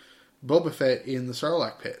to Boba Fett in the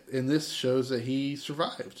Sarlacc pit, and this shows that he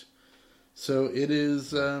survived. So it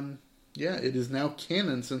is, it is now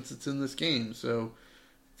canon since it's in this game. So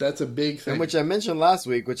that's a big thing. And which I mentioned last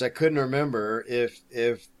week, which I couldn't remember if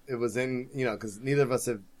it was in, because neither of us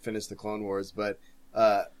have finished the Clone Wars, but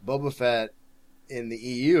Boba Fett in the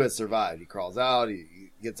EU has survived. He crawls out,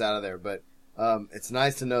 he gets out of there, but it's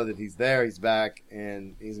nice to know that he's there, he's back,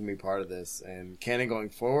 and he's going to be part of this. And canon going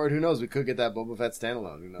forward, who knows? We could get that Boba Fett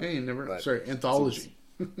standalone. Who knows? Hey, anthology.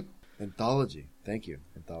 Anthology. Thank you.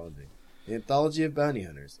 Anthology. The Anthology of Bounty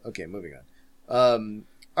Hunters. Okay, moving on.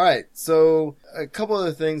 All right, so a couple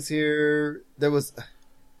other things here. There was,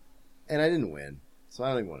 and I didn't win, so I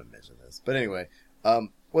don't even want to mention this. But anyway,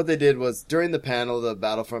 what they did was, during the panel, the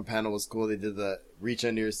Battlefront panel was cool. They did the reach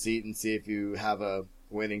under your seat and see if you have a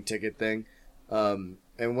winning ticket thing. And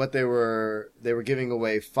what they were giving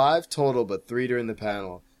away 5 total, but 3 during the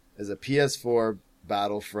panel, is a PS4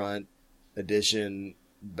 Battlefront edition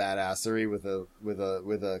badassery with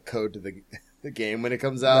a code to the game when it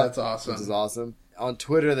comes out. That's awesome. Which is awesome. On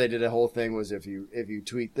Twitter, they did a whole thing was if you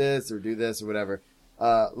tweet this or do this or whatever.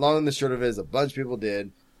 Long and the short of it is, a bunch of people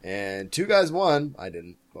did, and 2 guys won. I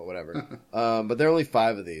didn't, but whatever. But there are only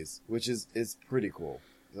 5 of these, which is pretty cool.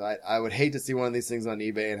 I would hate to see one of these things on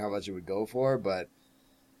eBay and how much it would go for, but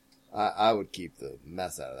I would keep the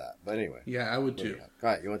mess out of that. But anyway. Yeah, I would too. All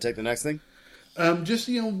right, you want to take the next thing? Just,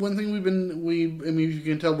 one thing you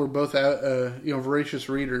can tell we're both, voracious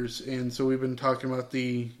readers, and so we've been talking about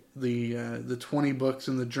the 20 books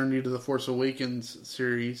in the Journey to the Force Awakens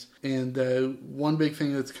series. And one big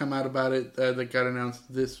thing that's come out about it that got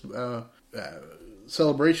announced this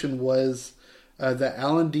celebration was that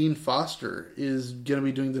Alan Dean Foster is going to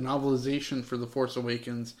be doing the novelization for The Force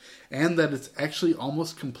Awakens, and that it's actually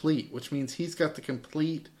almost complete, which means he's got the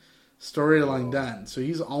complete storyline done. So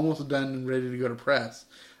he's almost done and ready to go to press.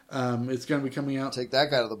 It's going to be coming out. Take that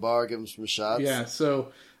guy to the bar, give him some shots. Yeah,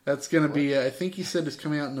 so That's going to be, I think he said it's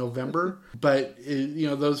coming out in November. But,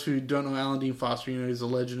 those who don't know Alan Dean Foster, he's a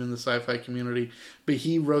legend in the sci-fi community. But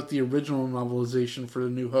he wrote the original novelization for The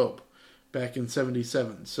New Hope back in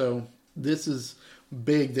 1977. So this is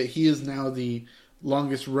big that he is now the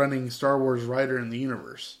longest running Star Wars writer in the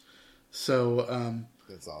universe. So,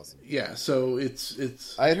 that's awesome. Yeah, so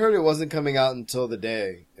it's. I had heard it wasn't coming out until the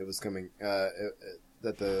day it was coming.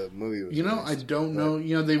 That the movie was. I don't know.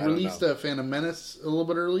 They released Phantom Menace a little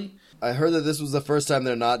bit early. I heard that this was the first time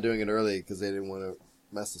they're not doing it early because they didn't want to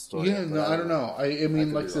mess the story. Yeah, up, no, I don't know. I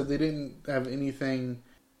mean, like I said, wrong. they didn't have anything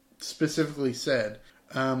specifically said.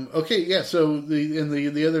 Okay, yeah. So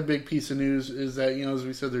the other big piece of news is that as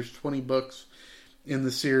we said, there's 20 books in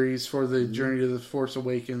the series for the Journey to the Force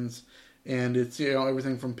Awakens. And it's,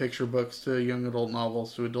 everything from picture books to young adult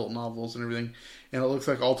novels to adult novels and everything. And it looks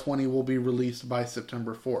like all 20 will be released by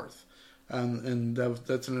September 4th. And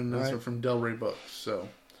that's an announcement from Del Rey Books. So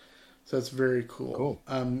that's very cool. Cool.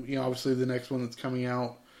 Obviously the next one that's coming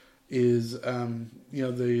out is,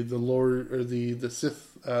 the Lord or the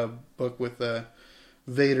Sith book with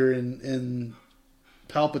Vader and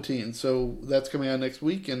Palpatine. So that's coming out next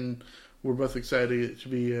week, and we're both excited to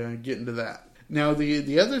be getting to that. Now,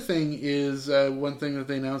 the other thing is, one thing that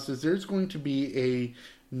they announced is there's going to be a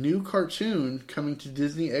new cartoon coming to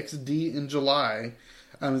Disney XD in July.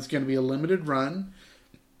 It's going to be a limited run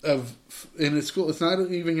and it's cool. It's not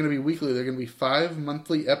even going to be weekly. They're going to be 5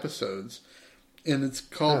 monthly episodes, and it's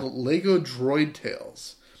called Lego Droid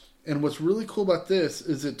Tales. And what's really cool about this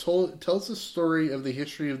is it tells the story of the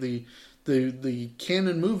history of the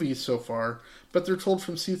canon movies so far, but they're told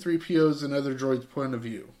from C-3PO's and other droids' point of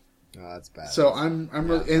view. Oh, that's bad. So I'm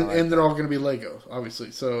really, and they're all going to be Lego,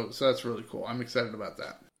 obviously. So that's really cool. I'm excited about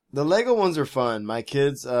that. The Lego ones are fun. My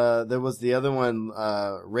kids, there was the other one,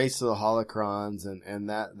 Race to the Holocrons, and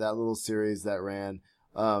that little series that ran,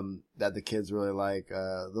 that the kids really like.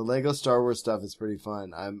 The Lego Star Wars stuff is pretty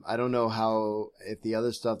fun. I don't know if the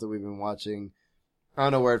other stuff that we've been watching, I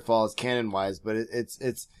don't know where it falls canon wise, but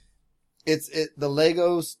the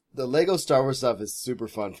Lego Star Wars stuff is super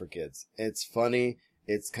fun for kids. It's funny.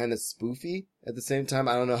 It's kind of spoofy at the same time.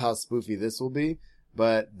 I don't know how spoofy this will be,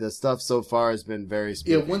 but the stuff so far has been very spoofy.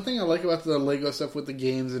 Yeah, one thing I like about the Lego stuff with the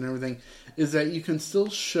games and everything is that you can still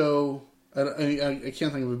show. I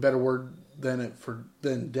can't think of a better word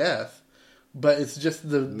than death, but it's just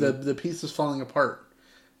the pieces falling apart,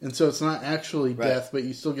 and so it's not actually death, but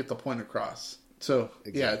you still get the point across. So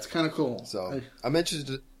yeah, it's kind of cool. So I'm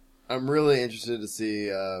really interested to see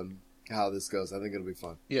how this goes. I think it'll be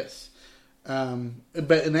fun. Yes.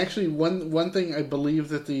 But actually one thing I believe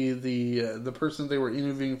that the person they were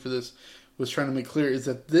interviewing for this was trying to make clear is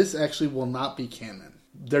that this actually will not be canon.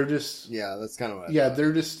 They're just that's kind of what I thought.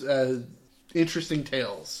 They're just interesting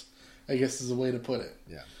tales, I guess is the way to put it.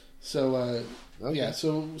 Yeah. So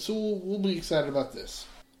so we'll be excited about this.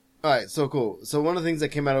 All right, so cool. So one of the things that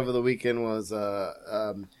came out over the weekend was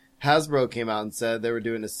Hasbro came out and said they were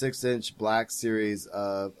doing a 6-inch black series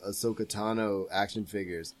of Ahsoka Tano action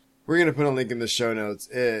figures. We're going to put a link in the show notes.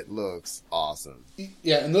 It looks awesome.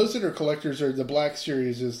 Yeah, and those that are collectors, the Black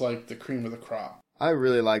Series is like the cream of the crop. I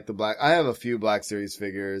really like the black. I have a few Black Series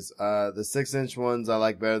figures. The 6-inch ones I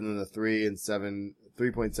like better than the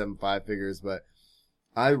 3.75 figures, but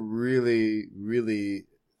I really, really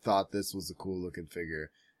thought this was a cool looking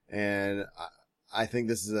figure. And I think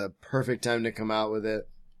this is a perfect time to come out with it.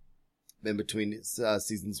 In between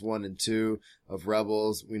seasons 1 and 2 of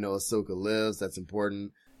Rebels, we know Ahsoka lives. That's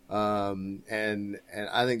important. And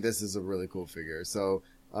I think this is a really cool figure. So,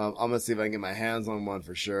 I'm gonna see if I can get my hands on one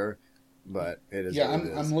for sure, but it is. Yeah,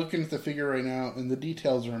 I'm looking at the figure right now and the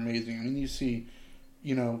details are amazing. I mean, you see,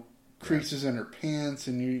 creases in her pants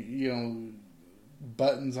and you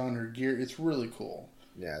buttons on her gear. It's really cool.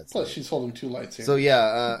 Yeah. Plus she's holding 2 lightsabers. So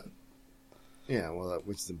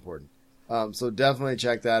which is important. So definitely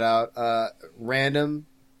check that out. Random.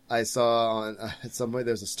 I saw on at some point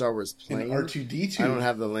there's a Star Wars plane. R2-D2. I don't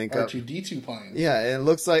have the link up. R2-D2 plane. Yeah, and it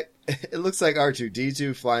looks like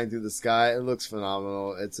R2-D2 flying through the sky. It looks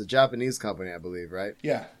phenomenal. It's a Japanese company, I believe, right?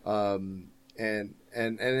 Yeah. And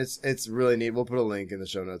it's really neat. We'll put a link in the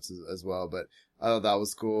show notes as well. But I thought that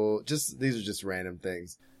was cool. These are just random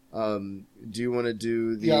things. Do you want to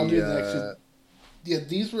do the? Yeah, I'll do the next. Yeah,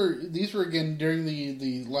 these were again during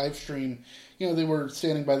the live stream. They were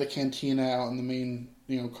standing by the cantina out in the main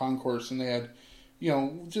concourse, and they had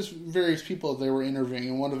just various people that they were interviewing.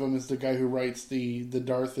 And one of them is the guy who writes the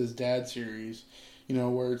Darth is Dad series,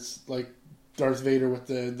 where it's like Darth Vader with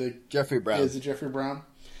the Jeffrey Brown. Is it Jeffrey Brown?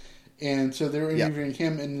 And so they were interviewing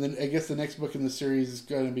him, and then I guess the next book in the series is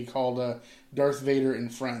going to be called Darth Vader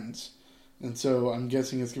and Friends. And so I'm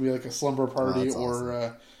guessing it's going to be like a slumber party or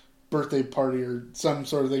a birthday party or some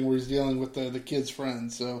sort of thing where he's dealing with the kid's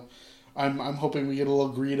friends. So I'm hoping we get a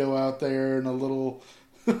little Greedo out there and a little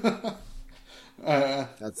that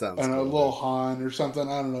sounds cool, a little Han or something.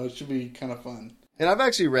 I don't know. It should be kind of fun. And I've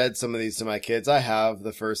actually read some of these to my kids. I have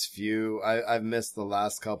the first few. I've missed the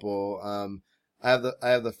last couple. I have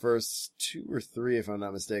the first 2 or 3, if I'm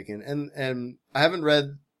not mistaken. And I haven't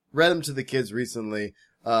read them to the kids recently.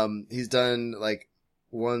 He's done like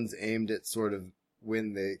ones aimed at sort of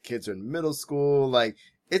when the kids are in middle school. Like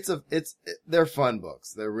they're fun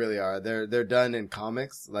books. They really are. They're done in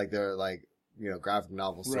comics. Like they're like, graphic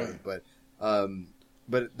novels sort of, but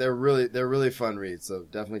they're really fun reads. So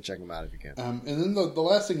definitely check them out if you can. And then the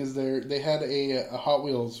last thing is they had a Hot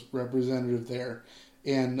Wheels representative there,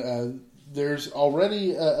 and there's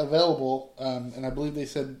already available, and I believe they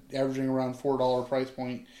said averaging around $4 price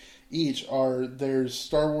point each, there's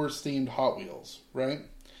Star Wars themed Hot Wheels, right?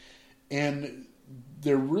 And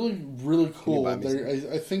they're really, really cool. I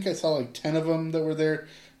think I saw like 10 of them that were there.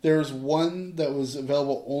 There's one that was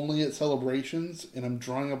available only at Celebrations, and I'm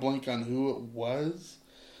drawing a blank on who it was.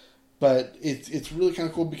 But it's really kind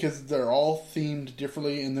of cool because they're all themed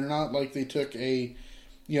differently, and they're not like they took a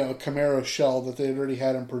Camaro shell that they had already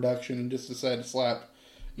had in production and just decided to slap,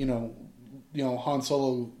 Han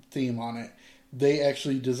Solo theme on it. They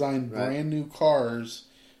actually designed brand new cars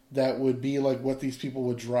that would be like what these people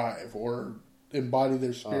would drive or embody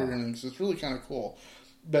their spirit and things. So it's really kind of cool.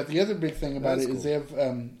 But the other big thing about is they have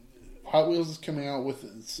Hot Wheels is coming out with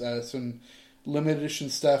some limited edition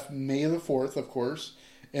stuff May the 4th, of course,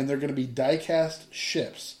 and they're going to be die-cast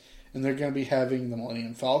ships, and they're going to be having the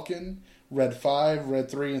Millennium Falcon, Red 5, Red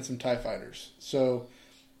 3, and some TIE Fighters. So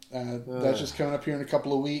that's just coming up here in a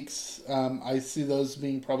couple of weeks. I see those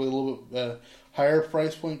being probably a little bit higher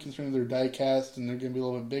price point considering they're die-cast, and they're going to be a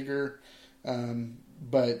little bit bigger.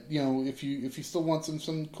 But, if you still want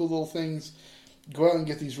some cool little things, go out and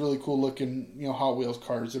get these really cool looking, Hot Wheels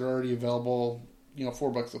cars that are already available,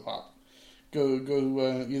 $4 a pop. Go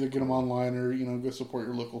either get them online or, go support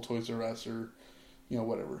your local Toys R Us or,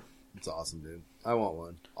 whatever. It's awesome, dude. I want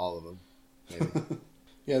one. All of them. Maybe.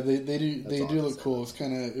 Yeah, they do look cool.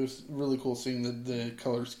 It was really cool seeing the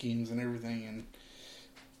color schemes and everything,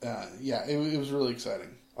 and it was really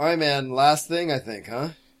exciting. All right, man. Last thing, I think, huh?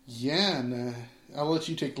 Yeah, and I'll let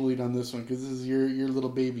you take the lead on this one because this is your little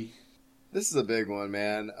baby. This is a big one,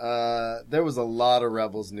 man. There was a lot of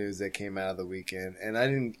Rebels news that came out of the weekend,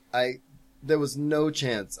 and there was no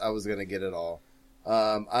chance I was gonna get it all.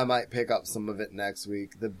 I might pick up some of it next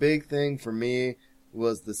week. The big thing for me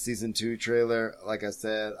was the season 2 trailer. Like I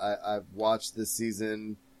said, I've watched this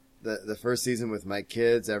season, the first season with my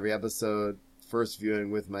kids, every episode, first viewing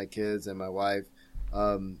with my kids and my wife.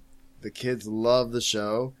 The kids love the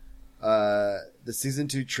show. The season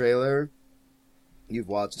 2 trailer, you've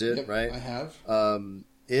watched it, yep, right? I have.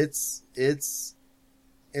 It's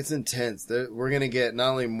intense. We're going to get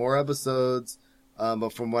not only more episodes,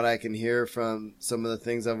 but from what I can hear from some of the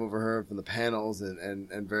things I've overheard from the panels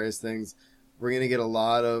and various things, we're going to get a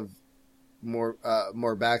lot of more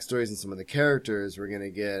backstories in some of the characters. We're going to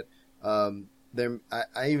get,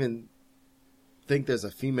 I even think there's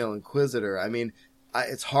a female Inquisitor. I mean,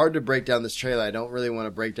 it's hard to break down this trailer. I don't really want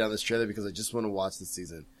to break down this trailer because I just want to watch the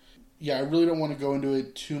season. Yeah, I really don't want to go into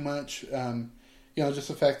it too much. Just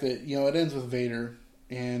the fact that, it ends with Vader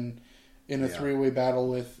and in a three-way battle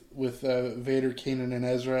with Vader, Kanan, and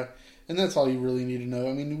Ezra. And that's all you really need to know.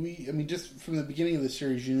 I mean, just from the beginning of the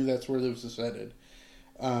series, you knew that's where this was headed.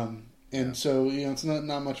 So, it's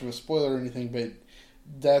not much of a spoiler or anything, but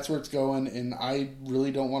that's where it's going. And I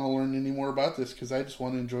really don't want to learn any more about this because I just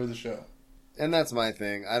want to enjoy the show. And that's my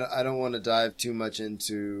thing. I don't want to dive too much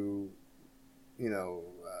into,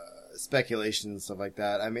 speculation and stuff like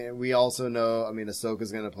that. I mean, we also know,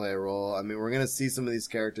 Ahsoka's going to play a role. I mean, we're going to see some of these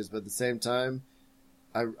characters, but at the same time,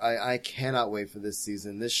 I cannot wait for this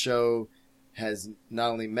season. This show has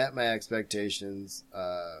not only met my expectations,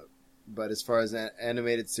 but as far as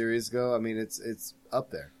animated series go, it's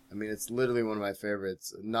up there. It's literally one of my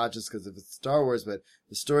favorites, not just because of it's Star Wars, but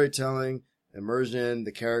the storytelling, immersion,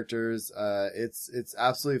 the characters, it's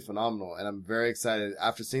absolutely phenomenal. And I'm very excited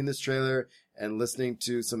after seeing this trailer and listening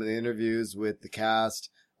to some of the interviews with the cast,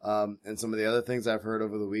 and some of the other things I've heard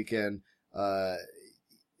over the weekend.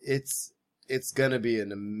 It's gonna be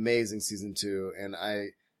an amazing season 2, and I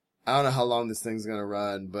don't know how long this thing's gonna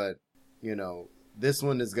run, but this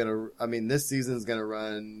one is this season's gonna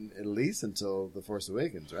run at least until The Force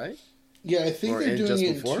Awakens, right? Yeah, I think they're doing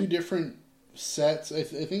it in 2 different sets. I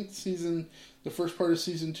think the first part of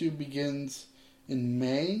season 2 begins in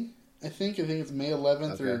May, I think it's May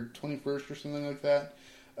 11th Okay. or 21st or something like that.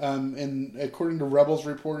 And according to Rebels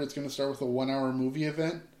report, it's going to start with a 1-hour movie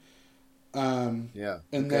event. Yeah.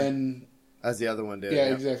 And Okay. then As the other one did.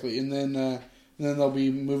 yeah, exactly. And then there'll be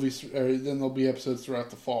movies, or then there'll be episodes throughout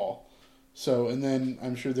the fall. So, and then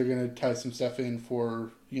I'm sure they're going to tie some stuff in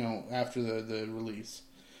for, after the release.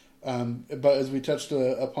 But as we touched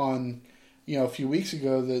upon, a few weeks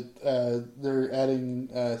ago, that they're adding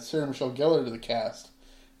Sarah Michelle Gellar to the cast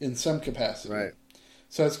in some capacity. Right.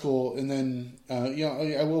 So that's cool. And then,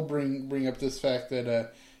 I will bring up this fact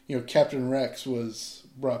that, Captain Rex was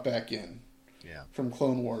brought back in. Yeah. From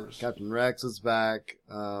Clone Wars. Captain Rex was back,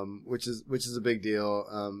 which is a big deal.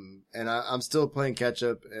 And I'm still playing catch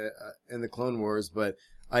up in the Clone Wars, but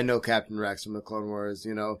I know Captain Rex from the Clone Wars,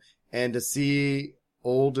 and to see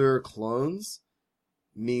older clones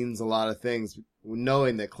means a lot of things,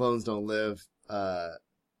 knowing that clones don't live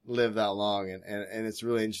that long, and it's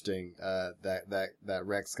really interesting that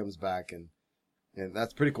Rex comes back, and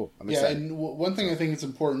that's pretty cool. I'm excited. And one thing I think is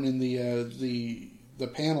important in the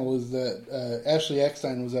panel is that Ashley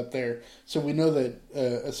Eckstein was up there, so we know that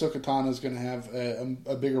Ahsoka Tano is going to have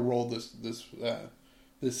a bigger role this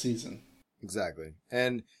season. It's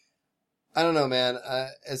And I don't know, man.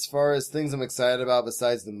 As far as things I'm excited about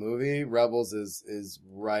besides the movie, Rebels is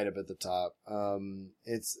right up at the top.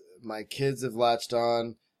 It's my kids have latched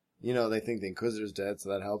on. They think the Inquisitor's dead, so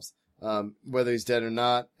that helps. Whether he's dead or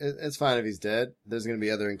not, it's fine if he's dead. There's going to be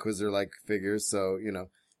other Inquisitor-like figures, so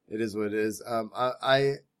it is what it is.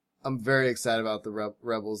 I'm very excited about the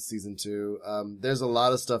Rebels season 2. There's a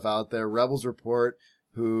lot of stuff out there. Rebels Report,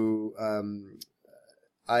 who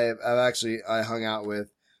I hung out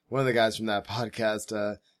with one of the guys from that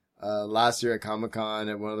podcast last year at Comic-Con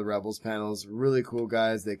at one of the Rebels panels. Really cool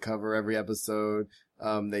guys. They cover every episode.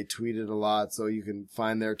 They tweeted a lot, so you can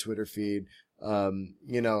find their Twitter feed, and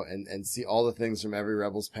see all the things from every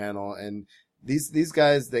Rebels panel. And these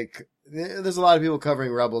guys, there's a lot of people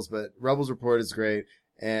covering Rebels, but Rebels Report is great,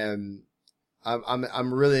 and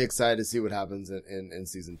I'm really excited to see what happens in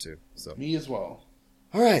season 2. So me as well.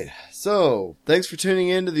 All right. So thanks for tuning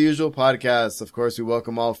in to the usual podcast. Of course, we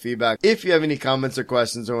welcome all feedback. If you have any comments or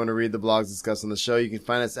questions or want to read the blogs discussed on the show, you can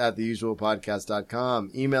find us at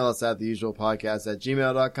theusualpodcast.com. Email us at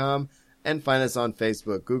theusualpodcast@gmail.com, and find us on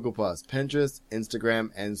Facebook, Google+, Pinterest, Instagram,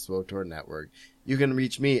 and SWOTOR Network. You can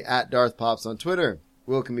reach me at Darth Pops on Twitter.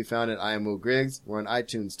 Will can be found at I am Will Griggs. We're on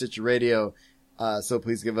iTunes, Stitcher Radio. So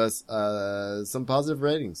please give us some positive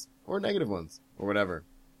ratings or negative ones or whatever.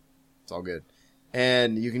 It's all good.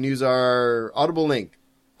 And you can use our Audible link,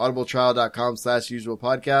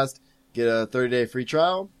 audibletrial.com/usualpodcast. Get a 30-day free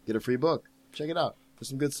trial. Get a free book. Check it out. There's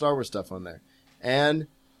some good Star Wars stuff on there. And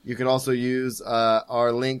you can also use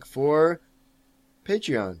our link for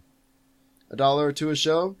Patreon. $1 or $2 a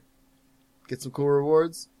show. Get some cool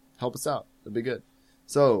rewards. Help us out. It'll be good.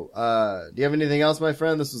 So, do you have anything else, my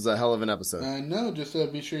friend? This was a hell of an episode. No, just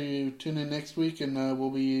be sure you tune in next week, and we'll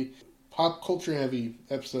be pop culture heavy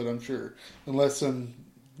episode, I'm sure. Unless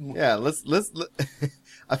yeah, let's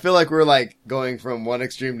I feel like we're like going from one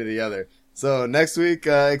extreme to the other. So next week,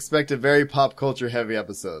 expect a very pop culture heavy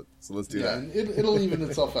episode. So let's do that. And it'll even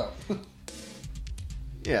itself out.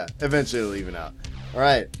 Yeah, eventually it'll even out. All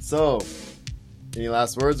right. So, any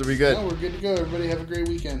last words? Are we good? No, we're good to go. Everybody have a great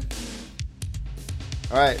weekend.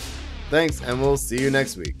 All right. Thanks, and we'll see you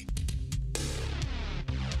next week.